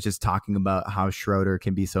 and it was just talking about how Schroeder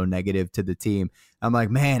can be so negative to the team. I'm like,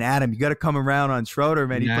 man, Adam, you got to come around on Schroeder,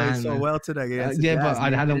 man. He played so well today. But I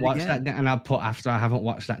hadn't watched that game, and I put after I haven't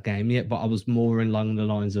watched that game yet, but I was more along the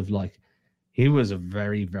lines of like he was a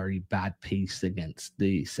very, very bad piece against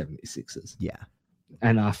the 76ers. Yeah.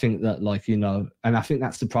 And I think that, like, you know, and I think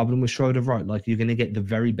that's the problem with Schroeder, right? Like, you're going to get the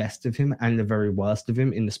very best of him and the very worst of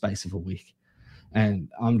him in the space of a week. And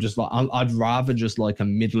I'm just like, I'd rather just like a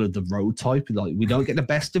middle of the road type. Like, we don't get the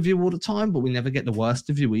best of you all the time, but we never get the worst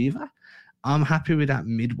of you either. I'm happy with that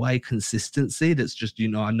midway consistency. That's just, you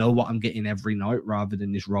know, I know what I'm getting every night rather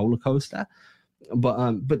than this roller coaster.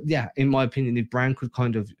 But yeah, in my opinion, if Brown could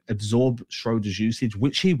kind of absorb Schroeder's usage,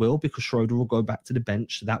 which he will, because Schroeder will go back to the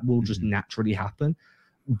bench, so that will just naturally happen.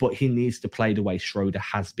 But he needs to play the way Schroeder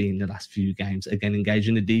has been the last few games. Again,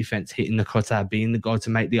 engaging the defense, hitting the cutter, being the guy to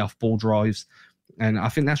make the off-ball drives. And I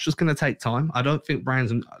think that's just going to take time. I don't think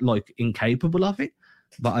Brown's like incapable of it,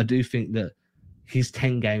 but I do think that he's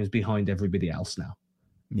 10 games behind everybody else now.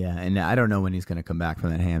 Yeah, and I don't know when he's going to come back from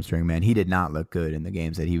that hamstring, man. He did not look good in the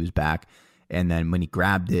games that he was back. And then when he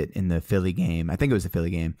grabbed it in the Philly game, I think it was the Philly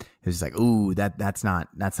game, it was like, ooh, that's not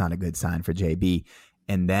a good sign for JB.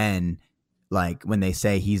 And then, like, when they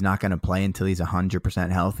say he's not going to play until he's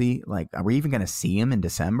 100% healthy, like, are we even going to see him in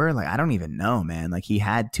December? Like, I don't even know, man. Like, he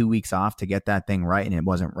had 2 weeks off to get that thing right, and it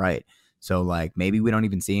wasn't right. So, like, maybe we don't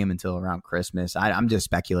even see him until around Christmas. I'm just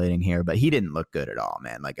speculating here, but he didn't look good at all,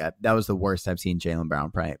 man. Like, that was the worst I've seen Jaylen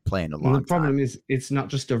Brown play in a long time. The problem is it's not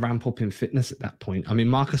just a ramp up in fitness at that point. I mean,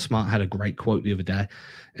 Marcus Smart had a great quote the other day,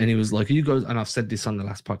 and he was like, you go, and I've said this on the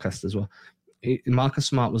last podcast as well. Marcus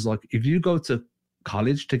Smart was like, if you go to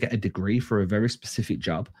college to get a degree for a very specific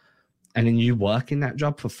job, and then you work in that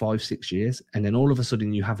job for 5-6 years, and then all of a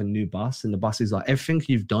sudden you have a new boss, and the boss is like, everything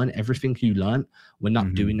you've done, everything you learned, we're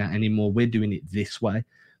not doing that anymore. We're doing it this way.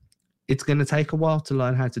 It's going to take a while to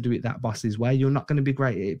learn how to do it that boss's way. You're not going to be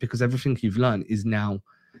great at it because everything you've learned is now,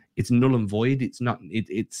 it's null and void. It's not,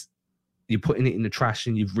 it's you're putting it in the trash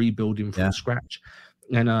and you're rebuilding from scratch.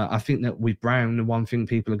 And I think that with Brown, the one thing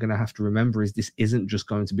people are going to have to remember is this isn't just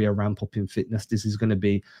going to be a ramp up in fitness. This is going to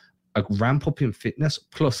be a ramp up in fitness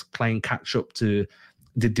plus playing catch up to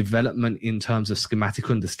the development in terms of schematic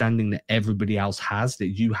understanding that everybody else has that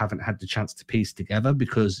you haven't had the chance to piece together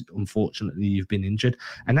because unfortunately you've been injured.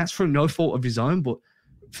 And that's through no fault of his own, but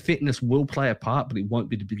fitness will play a part, but it won't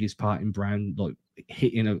be the biggest part in Brown like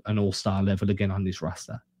hitting an all-star level again on this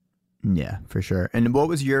roster. Yeah, for sure. And what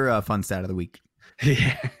was your fun stat of the week?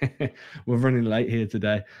 Yeah, we're running late here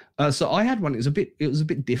today. So I had one. It was a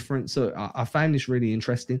bit different. So I found this really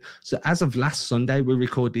interesting. So as of last Sunday, we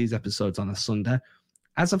record these episodes on a Sunday.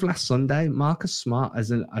 As of last Sunday, Marcus Smart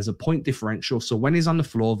as a point differential. So when he's on the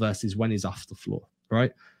floor versus when he's off the floor,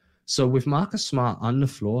 right? So with Marcus Smart on the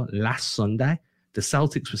floor last Sunday, the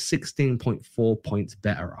Celtics were 16.4 points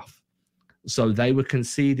better off. So they were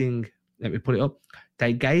conceding. Let me put it up.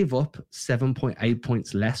 They gave up 7.8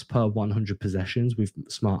 points less per 100 possessions with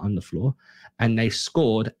Smart on the floor, and they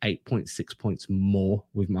scored 8.6 points more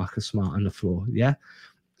with Marcus Smart on the floor. Yeah.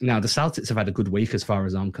 Now, the Celtics have had a good week as far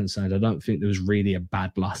as I'm concerned. I don't think there was really a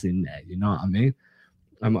bad loss in there. You know what I mean?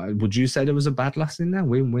 Would you say there was a bad loss in there?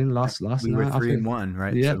 Win, loss. We were 3-1,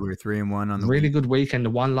 right? Yeah. So we were 3-1 on the really good week, and the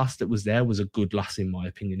one loss that was there was a good loss in my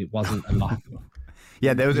opinion. It wasn't a loss.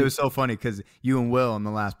 Yeah, it was so funny because you and Will on the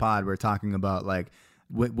last pod were talking about like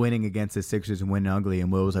winning against the Sixers and winning ugly,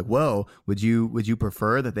 and Will was like, "Whoa, would you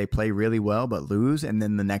prefer that they play really well but lose?" And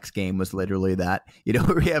then the next game was literally that. You know,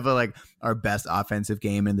 we have our best offensive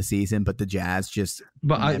game in the season, but the Jazz just.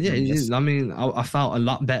 But I felt a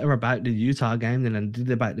lot better about the Utah game than I did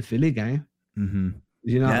about the Philly game. Mm-hmm.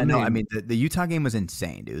 You know, I mean, the Utah game was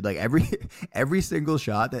insane, dude. Like every single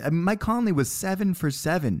shot. Mike Conley was 7 for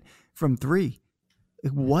 7 from 3.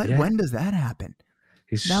 Like, what? Yeah. When does that happen?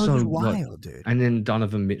 That was wild, dude. And then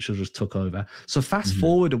Donovan Mitchell just took over. So fast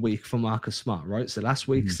forward a week for Marcus Smart, right? So last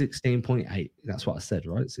week, 16.8. That's what I said,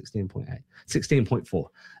 right? 16.8. 16.4.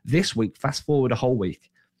 This week, fast forward a whole week.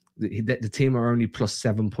 The team are only plus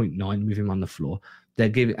 7.9 with him on the floor. They're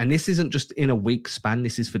giving, and this isn't just in a week span,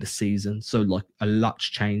 this is for the season. So like a lot's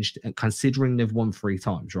changed, and considering they've won 3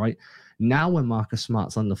 times, right? Now when Marcus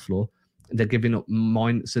Smart's on the floor, they're giving up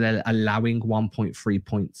so they're allowing 1.3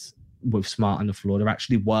 points with Smart on the floor. They're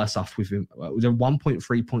actually worse off with him. They're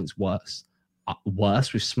 1.3 points worse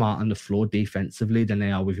with Smart on the floor defensively than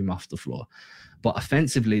they are with him off the floor. But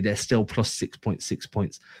offensively, they're still plus 6.6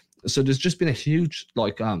 points. So there's just been a huge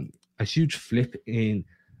flip in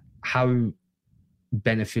how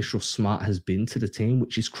beneficial Smart has been to the team,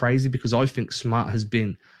 which is crazy because I think Smart has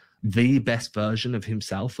been the best version of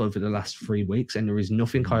himself over the last 3 weeks, and there is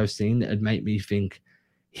nothing I've seen that would make me think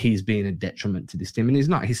he's being a detriment to this team. And he's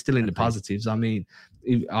not. He's still in the positives. I mean,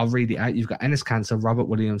 I'll read it out. You've got Enes Kanter, Robert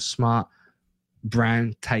Williams, Smart,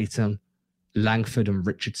 Brown, Tatum, Langford, and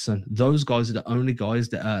Richardson. Those guys are the only guys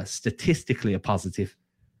that are statistically a positive.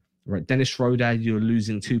 Right, Dennis Schroeder, you're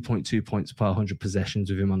losing 2.2 points per 100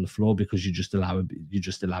 possessions with him on the floor because you're just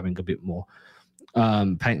allowing a bit more.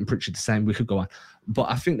 Peyton Pritchard the same. We could go on, but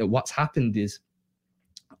I think that what's happened is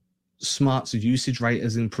Smart's usage rate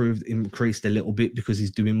has increased a little bit because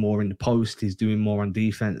he's doing more in the post. He's doing more on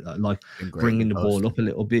defense, like bringing the ball up a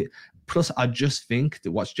little bit. Plus, I just think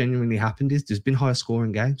that what's genuinely happened is there's been higher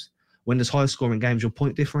scoring games. When there's higher scoring games, your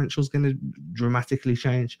point differential is going to dramatically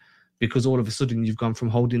change because all of a sudden you've gone from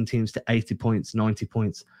holding teams to 80 points, 90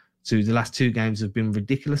 points to the last 2 games have been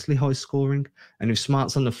ridiculously high scoring. And if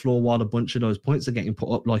Smart's on the floor while a bunch of those points are getting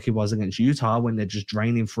put up like it was against Utah when they're just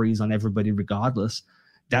draining threes on everybody regardless,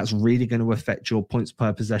 that's really going to affect your points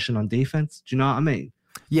per possession on defense. Do you know what I mean?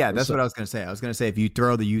 Yeah, that's what I was going to say. I was going to say, if you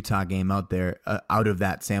throw the Utah game out there, out of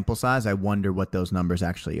that sample size, I wonder what those numbers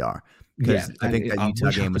actually are. Because I think that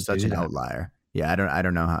Utah game was such an outlier. Yeah, I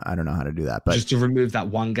don't know how to do that. But just to remove that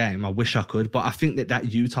one game, I wish I could. But I think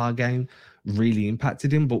that Utah game really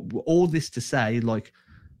impacted him. But all this to say, like,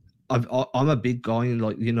 I'm a big guy, and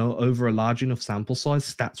like, you know, over a large enough sample size,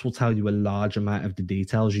 stats will tell you a large amount of the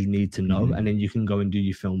details you need to know, and then you can go and do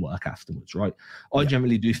your film work afterwards, right? I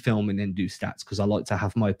generally do film and then do stats because I like to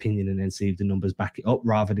have my opinion and then see if the numbers back it up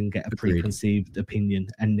rather than get a preconceived opinion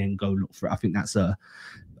and then go look for it. I think that's a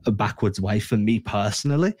backwards way for me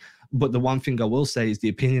personally. But the one thing I will say is the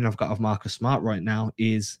opinion I've got of Marcus Smart right now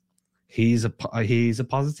is he's a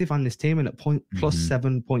positive on this team, and at plus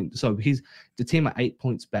 7 points. So the team at 8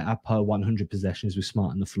 points better per 100 possessions with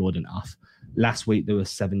Smart on the floor than off. Last week there was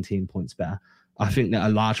 17 points better. I think that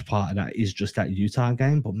a large part of that is just that Utah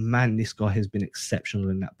game. But man, this guy has been exceptional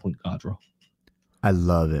in that point guard role. I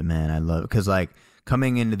love it, man. I love it because like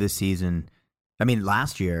coming into this season, I mean,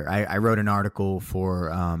 last year I wrote an article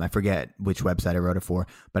for I forget which website I wrote it for,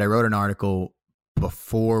 but I wrote an article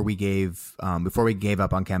before we gave up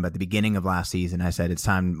on Kemba at the beginning of last season. I said it's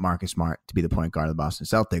time Marcus Smart to be the point guard of the Boston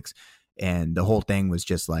Celtics, and the whole thing was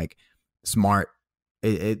just like Smart.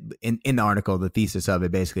 In the article, the thesis of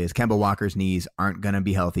it basically is Kemba Walker's knees aren't going to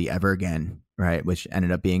be healthy ever again, right? Which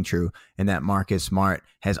ended up being true, and that Marcus Smart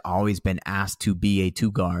has always been asked to be a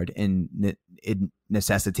 2 guard, and it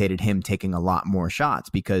necessitated him taking a lot more shots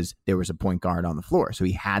because there was a point guard on the floor, so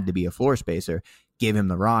he had to be a floor spacer. Give him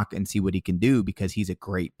the rock and see what he can do because he's a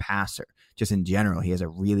great passer. Just in general, he has a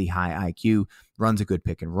really high IQ, runs a good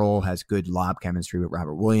pick and roll, has good lob chemistry with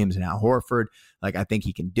Robert Williams and Al Horford. Like, I think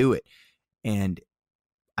he can do it. And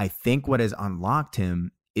I think what has unlocked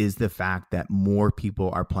him is the fact that more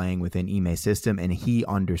people are playing within Ime's system, and he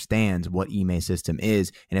understands what Ime's system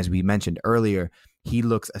is. And as we mentioned earlier, he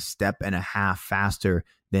looks a step and a half faster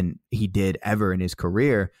than he did ever in his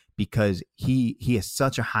career because he has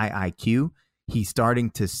such a high IQ. He's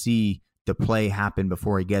starting to see the play happen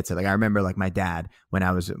before he gets it. Like I remember like my dad, when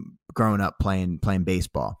I was growing up playing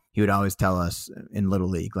baseball, he would always tell us in Little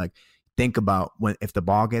League, like, think about if the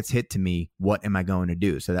ball gets hit to me, what am I going to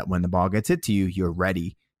do? So that when the ball gets hit to you, you're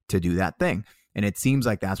ready to do that thing. And it seems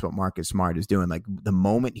like that's what Marcus Smart is doing. Like the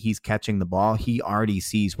moment he's catching the ball, he already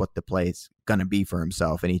sees what the play is going to be for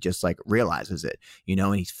himself. And he just like realizes it, you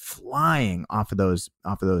know, and he's flying off of those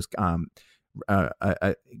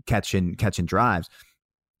catching drives.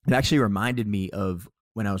 It actually reminded me of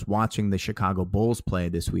when I was watching the Chicago Bulls play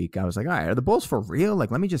this week. I was like, all right, are the Bulls for real?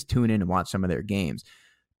 Like, let me just tune in and watch some of their games.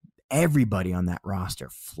 Everybody on that roster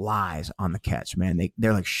flies on the catch, man.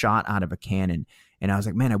 They're like shot out of a cannon. And I was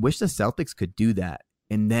like, man, I wish the Celtics could do that.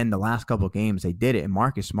 And then the last couple of games, they did it. And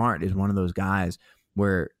Marcus Smart is one of those guys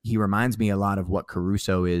where he reminds me a lot of what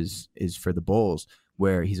Caruso is for the Bulls,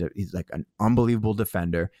 where he's like an unbelievable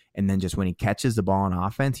defender. And then just when he catches the ball on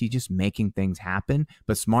offense, he's just making things happen.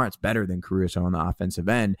 But Smart's better than Caruso on the offensive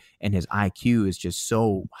end. And his IQ is just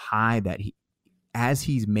so high that as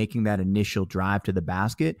he's making that initial drive to the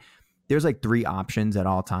basket, there's like 3 options at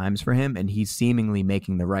all times for him, and he's seemingly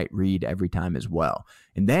making the right read every time as well.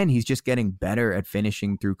 And then he's just getting better at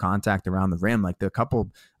finishing through contact around the rim. Like the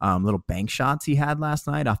couple little bank shots he had last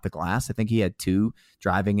night off the glass. I think he had 2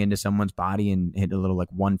 driving into someone's body and hit a little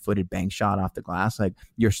like one-footed bank shot off the glass. Like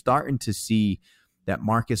you're starting to see that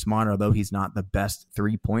Marcus Smart, although he's not the best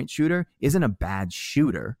 3-point shooter, isn't a bad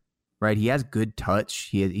shooter, right? He has good touch.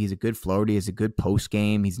 He's a good floater. He has a good post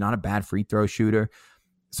game. He's not a bad free throw shooter.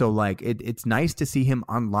 So like it's nice to see him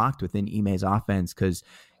unlocked within Ime's offense because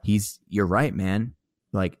you're right, man.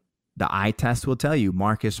 Like the eye test will tell you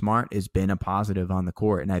Marcus Smart has been a positive on the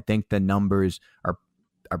court. And I think the numbers are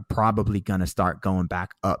probably going to start going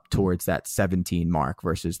back up towards that 17 mark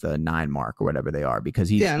versus the 9 mark or whatever they are because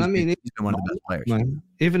he's been one of the best players. Man,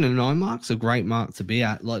 even a 9 mark's a great mark to be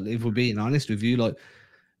at. Like if we're being honest with you, like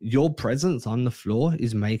your presence on the floor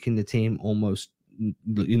is making the team almost,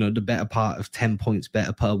 the better part of 10 points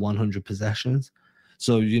better per 100 possessions.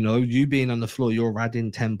 So, you being on the floor, you're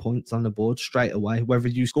adding 10 points on the board straight away. Whether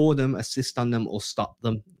you score them, assist on them, or stop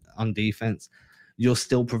them on defense, you're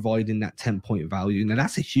still providing that 10-point value. Now,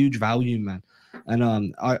 that's a huge value, man.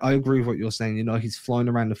 And I agree with what you're saying. He's flying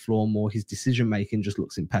around the floor more. His decision-making just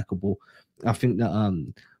looks impeccable. I think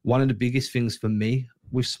that one of the biggest things for me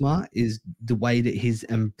with Smart is the way that he's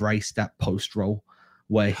embraced that post role,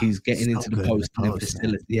 where he's getting into the post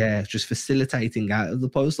and just facilitating out of the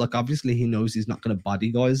post. Like, obviously, he knows he's not going to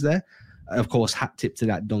body guys there. Of course, hat tip to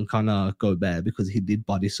that dunk on Gobert because he did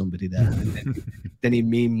body somebody there. And then he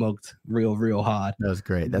meme mugged real hard. That was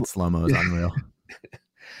great. That slow-mo is unreal.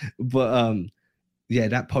 But,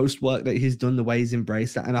 that post work that he's done, the way he's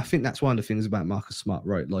embraced that. And I think that's one of the things about Marcus Smart,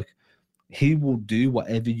 right? Like, he will do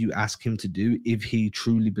whatever you ask him to do if he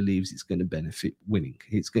truly believes it's going to benefit winning.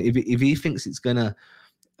 If he thinks it's going to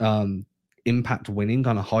impact winning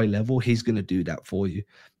on a high level, he's going to do that for you.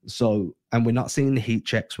 So, and we're not seeing the heat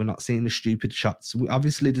checks. We're not seeing the stupid shots.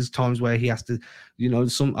 Obviously, there's times where he has to,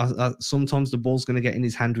 sometimes the ball's going to get in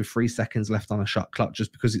his hand with 3 seconds left on a shot clock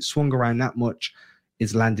just because it swung around that much.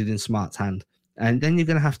 It's landed in Smart's hand. And then you're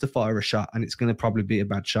going to have to fire a shot, and it's going to probably be a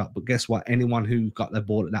bad shot. But guess what? Anyone who got their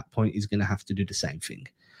ball at that point is going to have to do the same thing.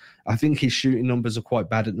 I think his shooting numbers are quite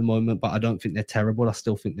bad at the moment, but I don't think they're terrible. I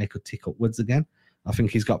still think they could tick upwards again. I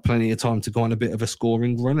think he's got plenty of time to go on a bit of a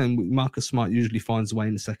scoring run, and Marcus Smart usually finds a way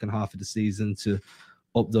in the second half of the season to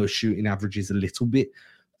up those shooting averages a little bit.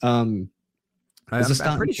 I'm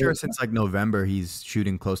pretty sure since like November, he's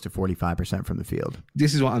shooting close to 45% from the field.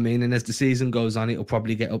 This is what I mean. And as the season goes on, it'll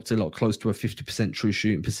probably get up to like close to a 50% true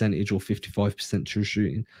shooting percentage or 55% true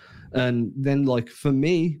shooting. And then like for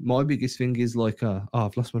me, my biggest thing is like,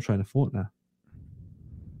 I've lost my train of thought now.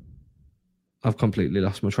 I've completely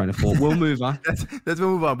lost my train of thought. We'll move on. Let's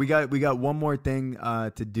move on. We got one more thing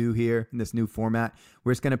to do here in this new format.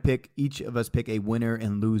 We're just gonna each of us pick a winner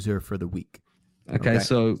and loser for the week. Okay,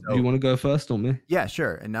 so you want to go first or me? Yeah,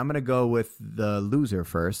 sure. And I'm going to go with the loser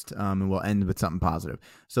first, and we'll end with something positive.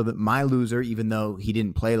 So that my loser, even though he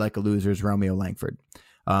didn't play like a loser, is Romeo Langford.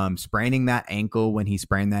 Spraining that ankle when he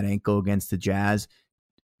sprained that ankle against the Jazz,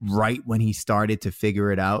 right when he started to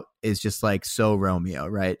figure it out, is just like so Romeo,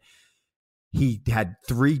 right? He had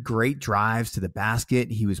 3 great drives to the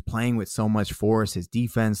basket. He was playing with so much force. His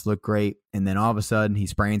defense looked great. And then all of a sudden, he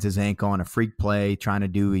sprains his ankle on a freak play trying to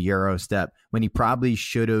do a Euro step when he probably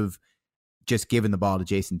should have just given the ball to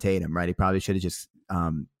Jason Tatum, right? He probably should have just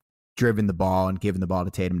driven the ball and given the ball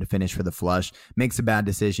to Tatum to finish for the flush. Makes a bad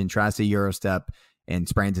decision, tries to Euro step and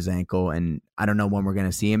sprains his ankle. And I don't know when we're going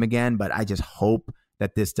to see him again, but I just hope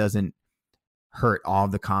that this doesn't hurt all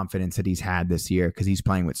the confidence that he's had this year because he's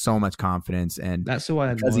playing with so much confidence, and that's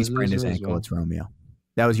why because he sprained his ankle, it's Romeo.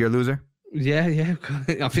 That was your loser? Yeah.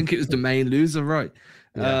 I think it was the main loser, right?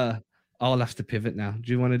 Yeah. I'll have to pivot now.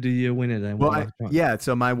 Do you want to do your winner then? Well,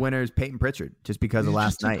 so my winner is Peyton Pritchard, just because of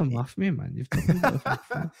last night. Come off me, man.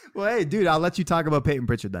 Well, hey, dude, I'll let you talk about Peyton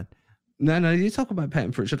Pritchard then. No, you talk about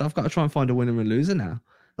Peyton Pritchard. I've got to try and find a winner and loser now.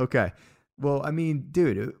 Okay. Well, I mean,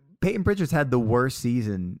 dude, Peyton Pritchard's had the worst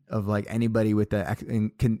season of like anybody with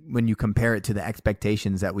when you compare it to the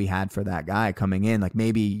expectations that we had for that guy coming in. Like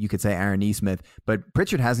maybe you could say Aaron Nesmith, but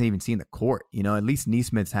Pritchard hasn't even seen the court. At least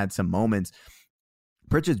Nesmith's had some moments.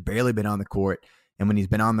 Pritchard's barely been on the court. And when he's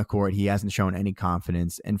been on the court, he hasn't shown any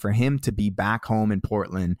confidence. And for him to be back home in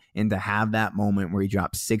Portland and to have that moment where he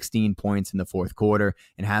drops 16 points in the fourth quarter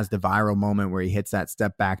and has the viral moment where he hits that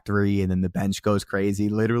step back 3 and then the bench goes crazy,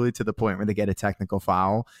 literally to the point where they get a technical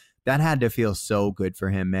foul, that had to feel so good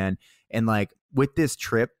for him, man. And like with this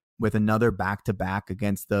trip, with another back-to-back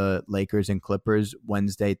against the Lakers and Clippers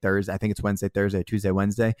Wednesday, Thursday, I think it's Wednesday, Thursday, Tuesday,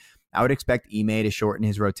 Wednesday, I would expect Ime to shorten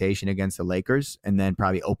his rotation against the Lakers and then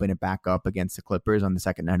probably open it back up against the Clippers on the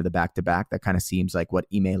second night of the back-to-back. That kind of seems like what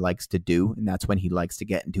Ime likes to do, and that's when he likes to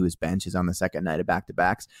get into his bench, is on the second night of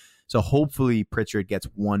back-to-backs. So hopefully Pritchard gets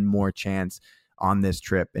one more chance on this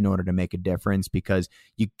trip in order to make a difference, because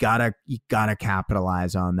you gotta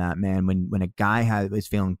capitalize on that, man. When a guy is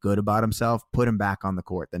feeling good about himself, put him back on the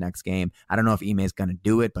court the next game. I don't know if Ime is going to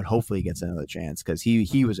do it, but hopefully he gets another chance, because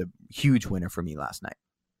he was a huge winner for me last night.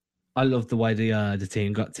 I love the way the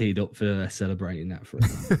team got teed up for celebrating that for him.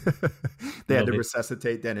 They had to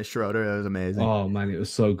resuscitate Dennis Schroeder. That was amazing. Oh man, it was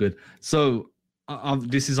so good. So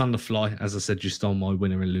this is on the fly. As I said, you stole my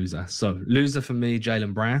winner and loser. So loser for me,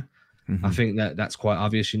 Jaylen Brown. Mm-hmm. I think that's quite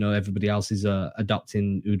obvious. Everybody else is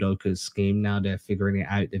adopting Udoka's scheme now. They're figuring it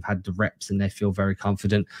out. They've had the reps and they feel very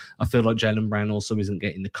confident. I feel like Jaylen Brown also isn't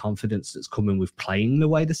getting the confidence that's coming with playing the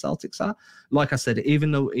way the Celtics are. Like I said,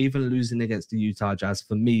 even losing against the Utah Jazz,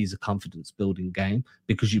 for me, is a confidence-building game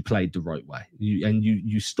because you played the right way.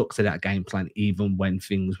 You stuck to that game plan even when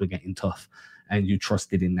things were getting tough, and you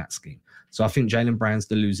trusted in that scheme. So I think Jaylen Brown's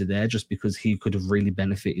the loser there, just because he could have really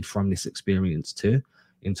benefited from this experience too,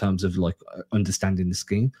 in terms of understanding the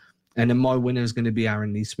scheme. And then my winner is going to be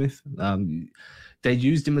Aaron Nesmith. They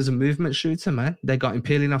used him as a movement shooter, man. They got him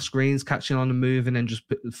peeling off screens, catching on the move, and then just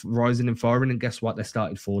rising and firing. And guess what? They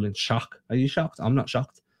started falling. Shock. Are you shocked? I'm not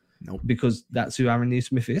shocked. Nope. Because that's who Aaron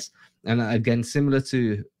Nesmith is. And again, similar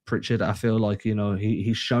to Pritchard, I feel like,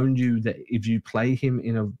 he's shown you that if you play him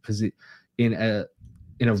in a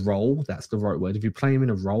role, that's the right word. If you play him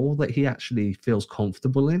in a role that he actually feels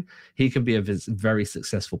comfortable in, he can be a very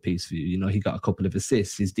successful piece for you. He got a couple of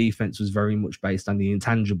assists. His defense was very much based on the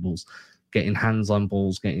intangibles, getting hands on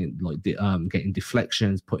balls, getting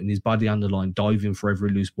deflections, putting his body on the line, diving for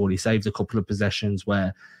every loose ball. He saved a couple of possessions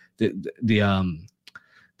where the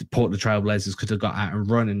Portland Trailblazers could have got out and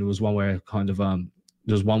run, and there was one where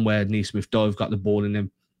Nesmith dove, got the ball, and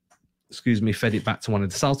then fed it back to one of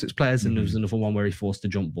the Celtics players, and there was another one where he forced a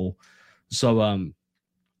jump ball. So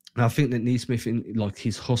I think that Nesmith, in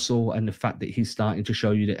his hustle and the fact that he's starting to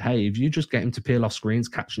show you that, hey, if you just get him to peel off screens,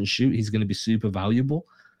 catch and shoot, he's going to be super valuable.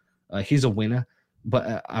 He's a winner.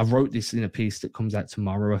 But I wrote this in a piece that comes out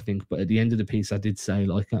tomorrow, I think. But at the end of the piece, I did say,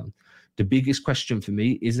 the biggest question for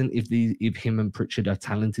me isn't if him and Pritchard are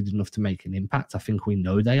talented enough to make an impact. I think we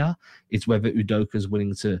know they are. It's whether Udoka's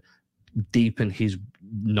willing to deepen his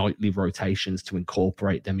nightly rotations to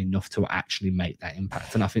incorporate them enough to actually make that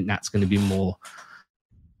impact. And I think that's going to be more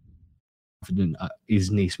confident.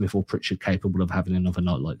 Is Nesmith or Pritchard capable of having another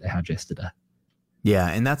night like they had yesterday? Yeah,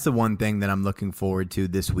 and that's the one thing that I'm looking forward to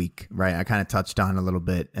this week, right? I kind of touched on a little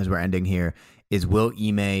bit as we're ending here, is will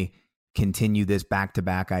Ime continue this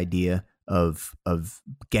back-to-back idea of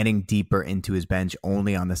getting deeper into his bench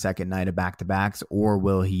only on the second night of back-to-backs, or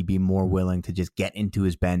will he be more willing to just get into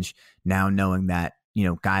his bench now knowing that,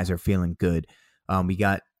 guys are feeling good? We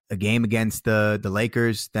got a game against the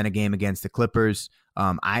Lakers, then a game against the Clippers.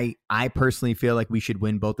 I personally feel like we should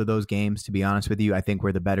win both of those games, to be honest with you. I think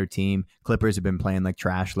we're the better team. Clippers have been playing like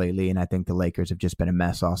trash lately, and I think the Lakers have just been a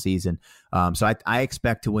mess all season. So I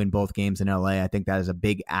expect to win both games in LA. I think that is a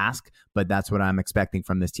big ask, but that's what I'm expecting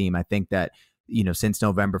from this team. I think that, since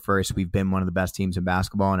November 1st, we've been one of the best teams in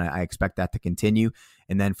basketball, and I expect that to continue.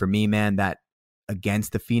 And then for me, man, that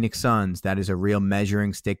against the Phoenix Suns, that is a real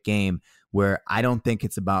measuring stick game where I don't think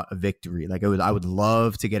it's about a victory. I would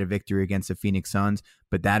love to get a victory against the Phoenix Suns,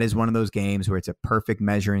 but that is one of those games where it's a perfect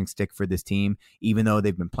measuring stick for this team. Even though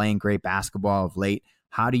they've been playing great basketball of late,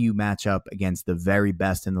 how do you match up against the very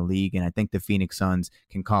best in the league? And I think the Phoenix Suns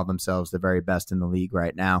can call themselves the very best in the league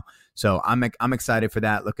right now. So I'm excited for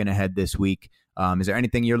that, looking ahead this week. Is there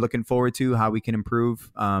anything you're looking forward to, how we can improve,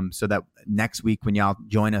 so that next week when y'all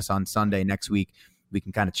join us on Sunday next week, we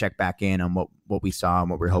can kind of check back in on what we saw and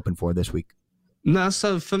what we're hoping for this week? No,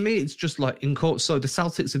 so for me, it's just in court. So the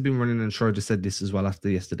Celtics have been running, and Schroeder said this as well after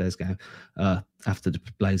yesterday's game, after the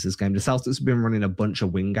Blazers game. The Celtics have been running a bunch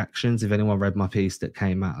of wing actions. If anyone read my piece that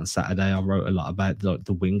came out on Saturday, I wrote a lot about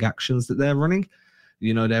the wing actions that they're running.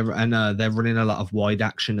 They're running a lot of wide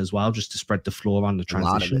action as well, just to spread the floor on the transition.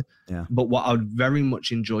 A lot of it, yeah. But what I would very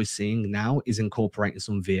much enjoy seeing now is incorporating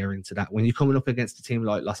some veer into that. When you're coming up against a team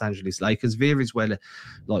like Los Angeles Lakers, veer is where,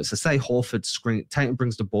 say Horford screen, Tatum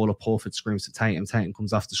brings the ball up, Horford screams to Tatum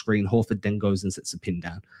comes off the screen, Horford then goes and sets a pin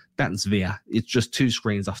down. That's veer. It's just two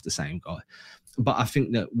screens off the same guy. But I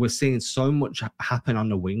think that we're seeing so much happen on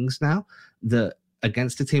the wings now that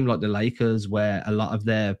against a team like the Lakers, where a lot of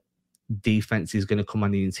their defense is going to come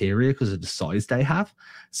on the interior because of the size they have.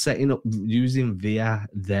 Setting up, using Veer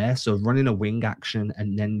there, so running a wing action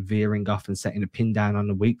and then veering off and setting a pin down on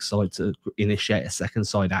the weak side to initiate a second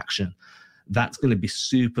side action. That's going to be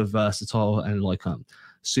super versatile and like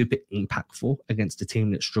super impactful against a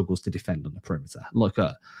team that struggles to defend on the perimeter. Like,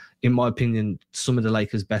 in my opinion, some of the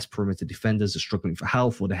Lakers' best perimeter defenders are struggling for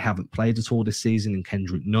health, or they haven't played at all this season, and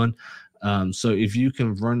Kendrick Nunn. So if you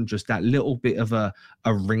can run just that little bit of a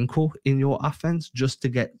wrinkle in your offense just to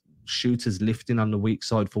get shooters lifting on the weak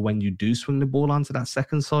side for when you do swing the ball onto that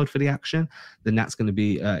second side for the action, then that's going to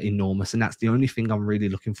be enormous. And that's the only thing I'm really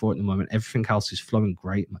looking for at the moment. Everything else is flowing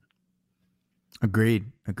great, man. Agreed.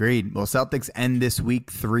 Well, Celtics end this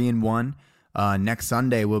week 3-1. Next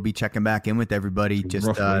Sunday, we'll be checking back in with everybody. Just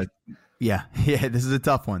yeah, this is a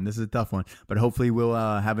tough one. But hopefully we'll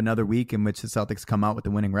have another week in which the Celtics come out with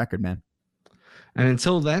the winning record, man. And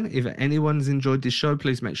until then, if anyone's enjoyed this show,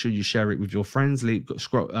 please make sure you share it with your friends. If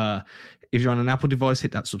you're on an Apple device,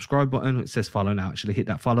 hit that subscribe button. It says follow now. Actually, hit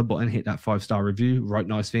that follow button. Hit that 5-star review. Write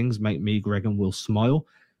nice things. Make me, Greg, and Will smile.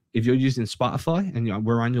 If you're using Spotify and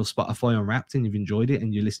we're on your Spotify Unwrapped and you've enjoyed it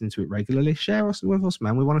and you're listening to it regularly, share us with us,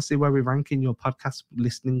 man. We want to see where we rank in your podcast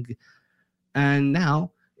listening. And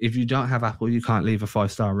now, if you don't have Apple, you can't leave a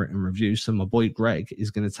 5-star written review. So my boy Greg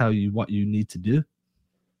is going to tell you what you need to do.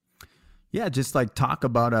 Yeah, just like talk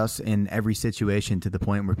about us in every situation to the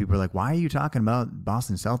point where people are like, why are you talking about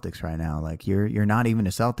Boston Celtics right now? Like you're not even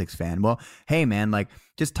a Celtics fan. Well, hey man, like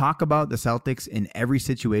just talk about the Celtics in every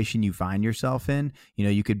situation you find yourself in. You know,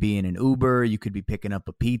 you could be in an Uber, you could be picking up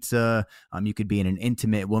a pizza, you could be in an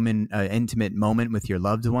intimate moment with your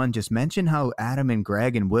loved one. Just mention how Adam and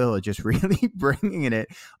Greg and Will are just really bringing it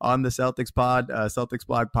on the Celtics Blog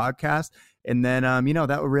podcast. And then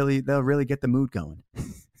they'll really get the mood going.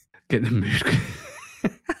 Get the mood.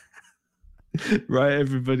 Right,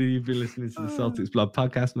 everybody, you've been listening to the Celtics Blog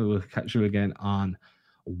podcast. We will catch you again on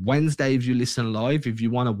Wednesday if you listen live. If you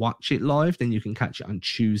want to watch it live, then you can catch it on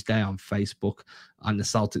Tuesday on Facebook on the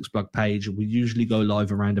Celtics Blog page. We usually go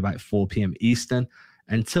live around about 4 p.m. Eastern.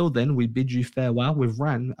 Until then, we bid you farewell. We've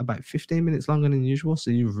ran about 15 minutes longer than usual,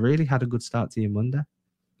 so you've really had a good start to your Monday.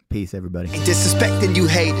 Peace, everybody. Ain't disrespecting you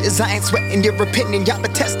haters. I ain't sweating your opinion. Y'all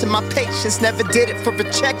been testing my patience. Never did it for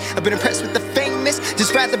a check. I've been impressed with the famous.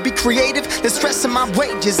 Just rather be creative than stressing my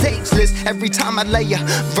wages. Ageless. Every time I lay a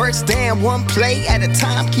verse down, one play at a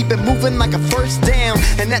time. Keep it moving like a first down.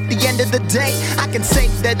 And at the end of the day, I can say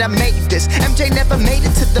that I made this. MJ never made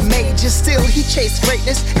it to the majors. Still, he chased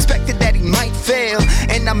greatness. Expected that he might fail.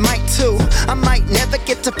 And I might too. I might never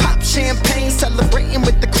get to pop champagne. Celebrating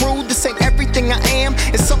with the crew. This ain't everything I am.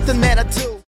 It's something that I do.